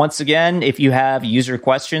us. Once again, if you have listener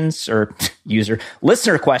questions,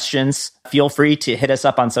 feel free to hit us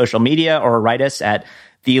up on social media or write us at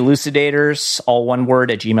theelucidators, all one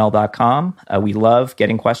word, @gmail.com. We love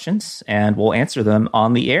getting questions and we'll answer them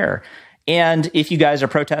on the air. And if you guys are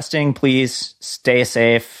protesting, please stay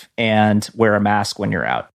safe and wear a mask when you're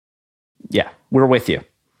out. Yeah, we're with you.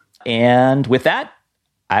 And with that,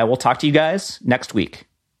 I will talk to you guys next week.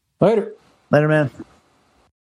 Later, man.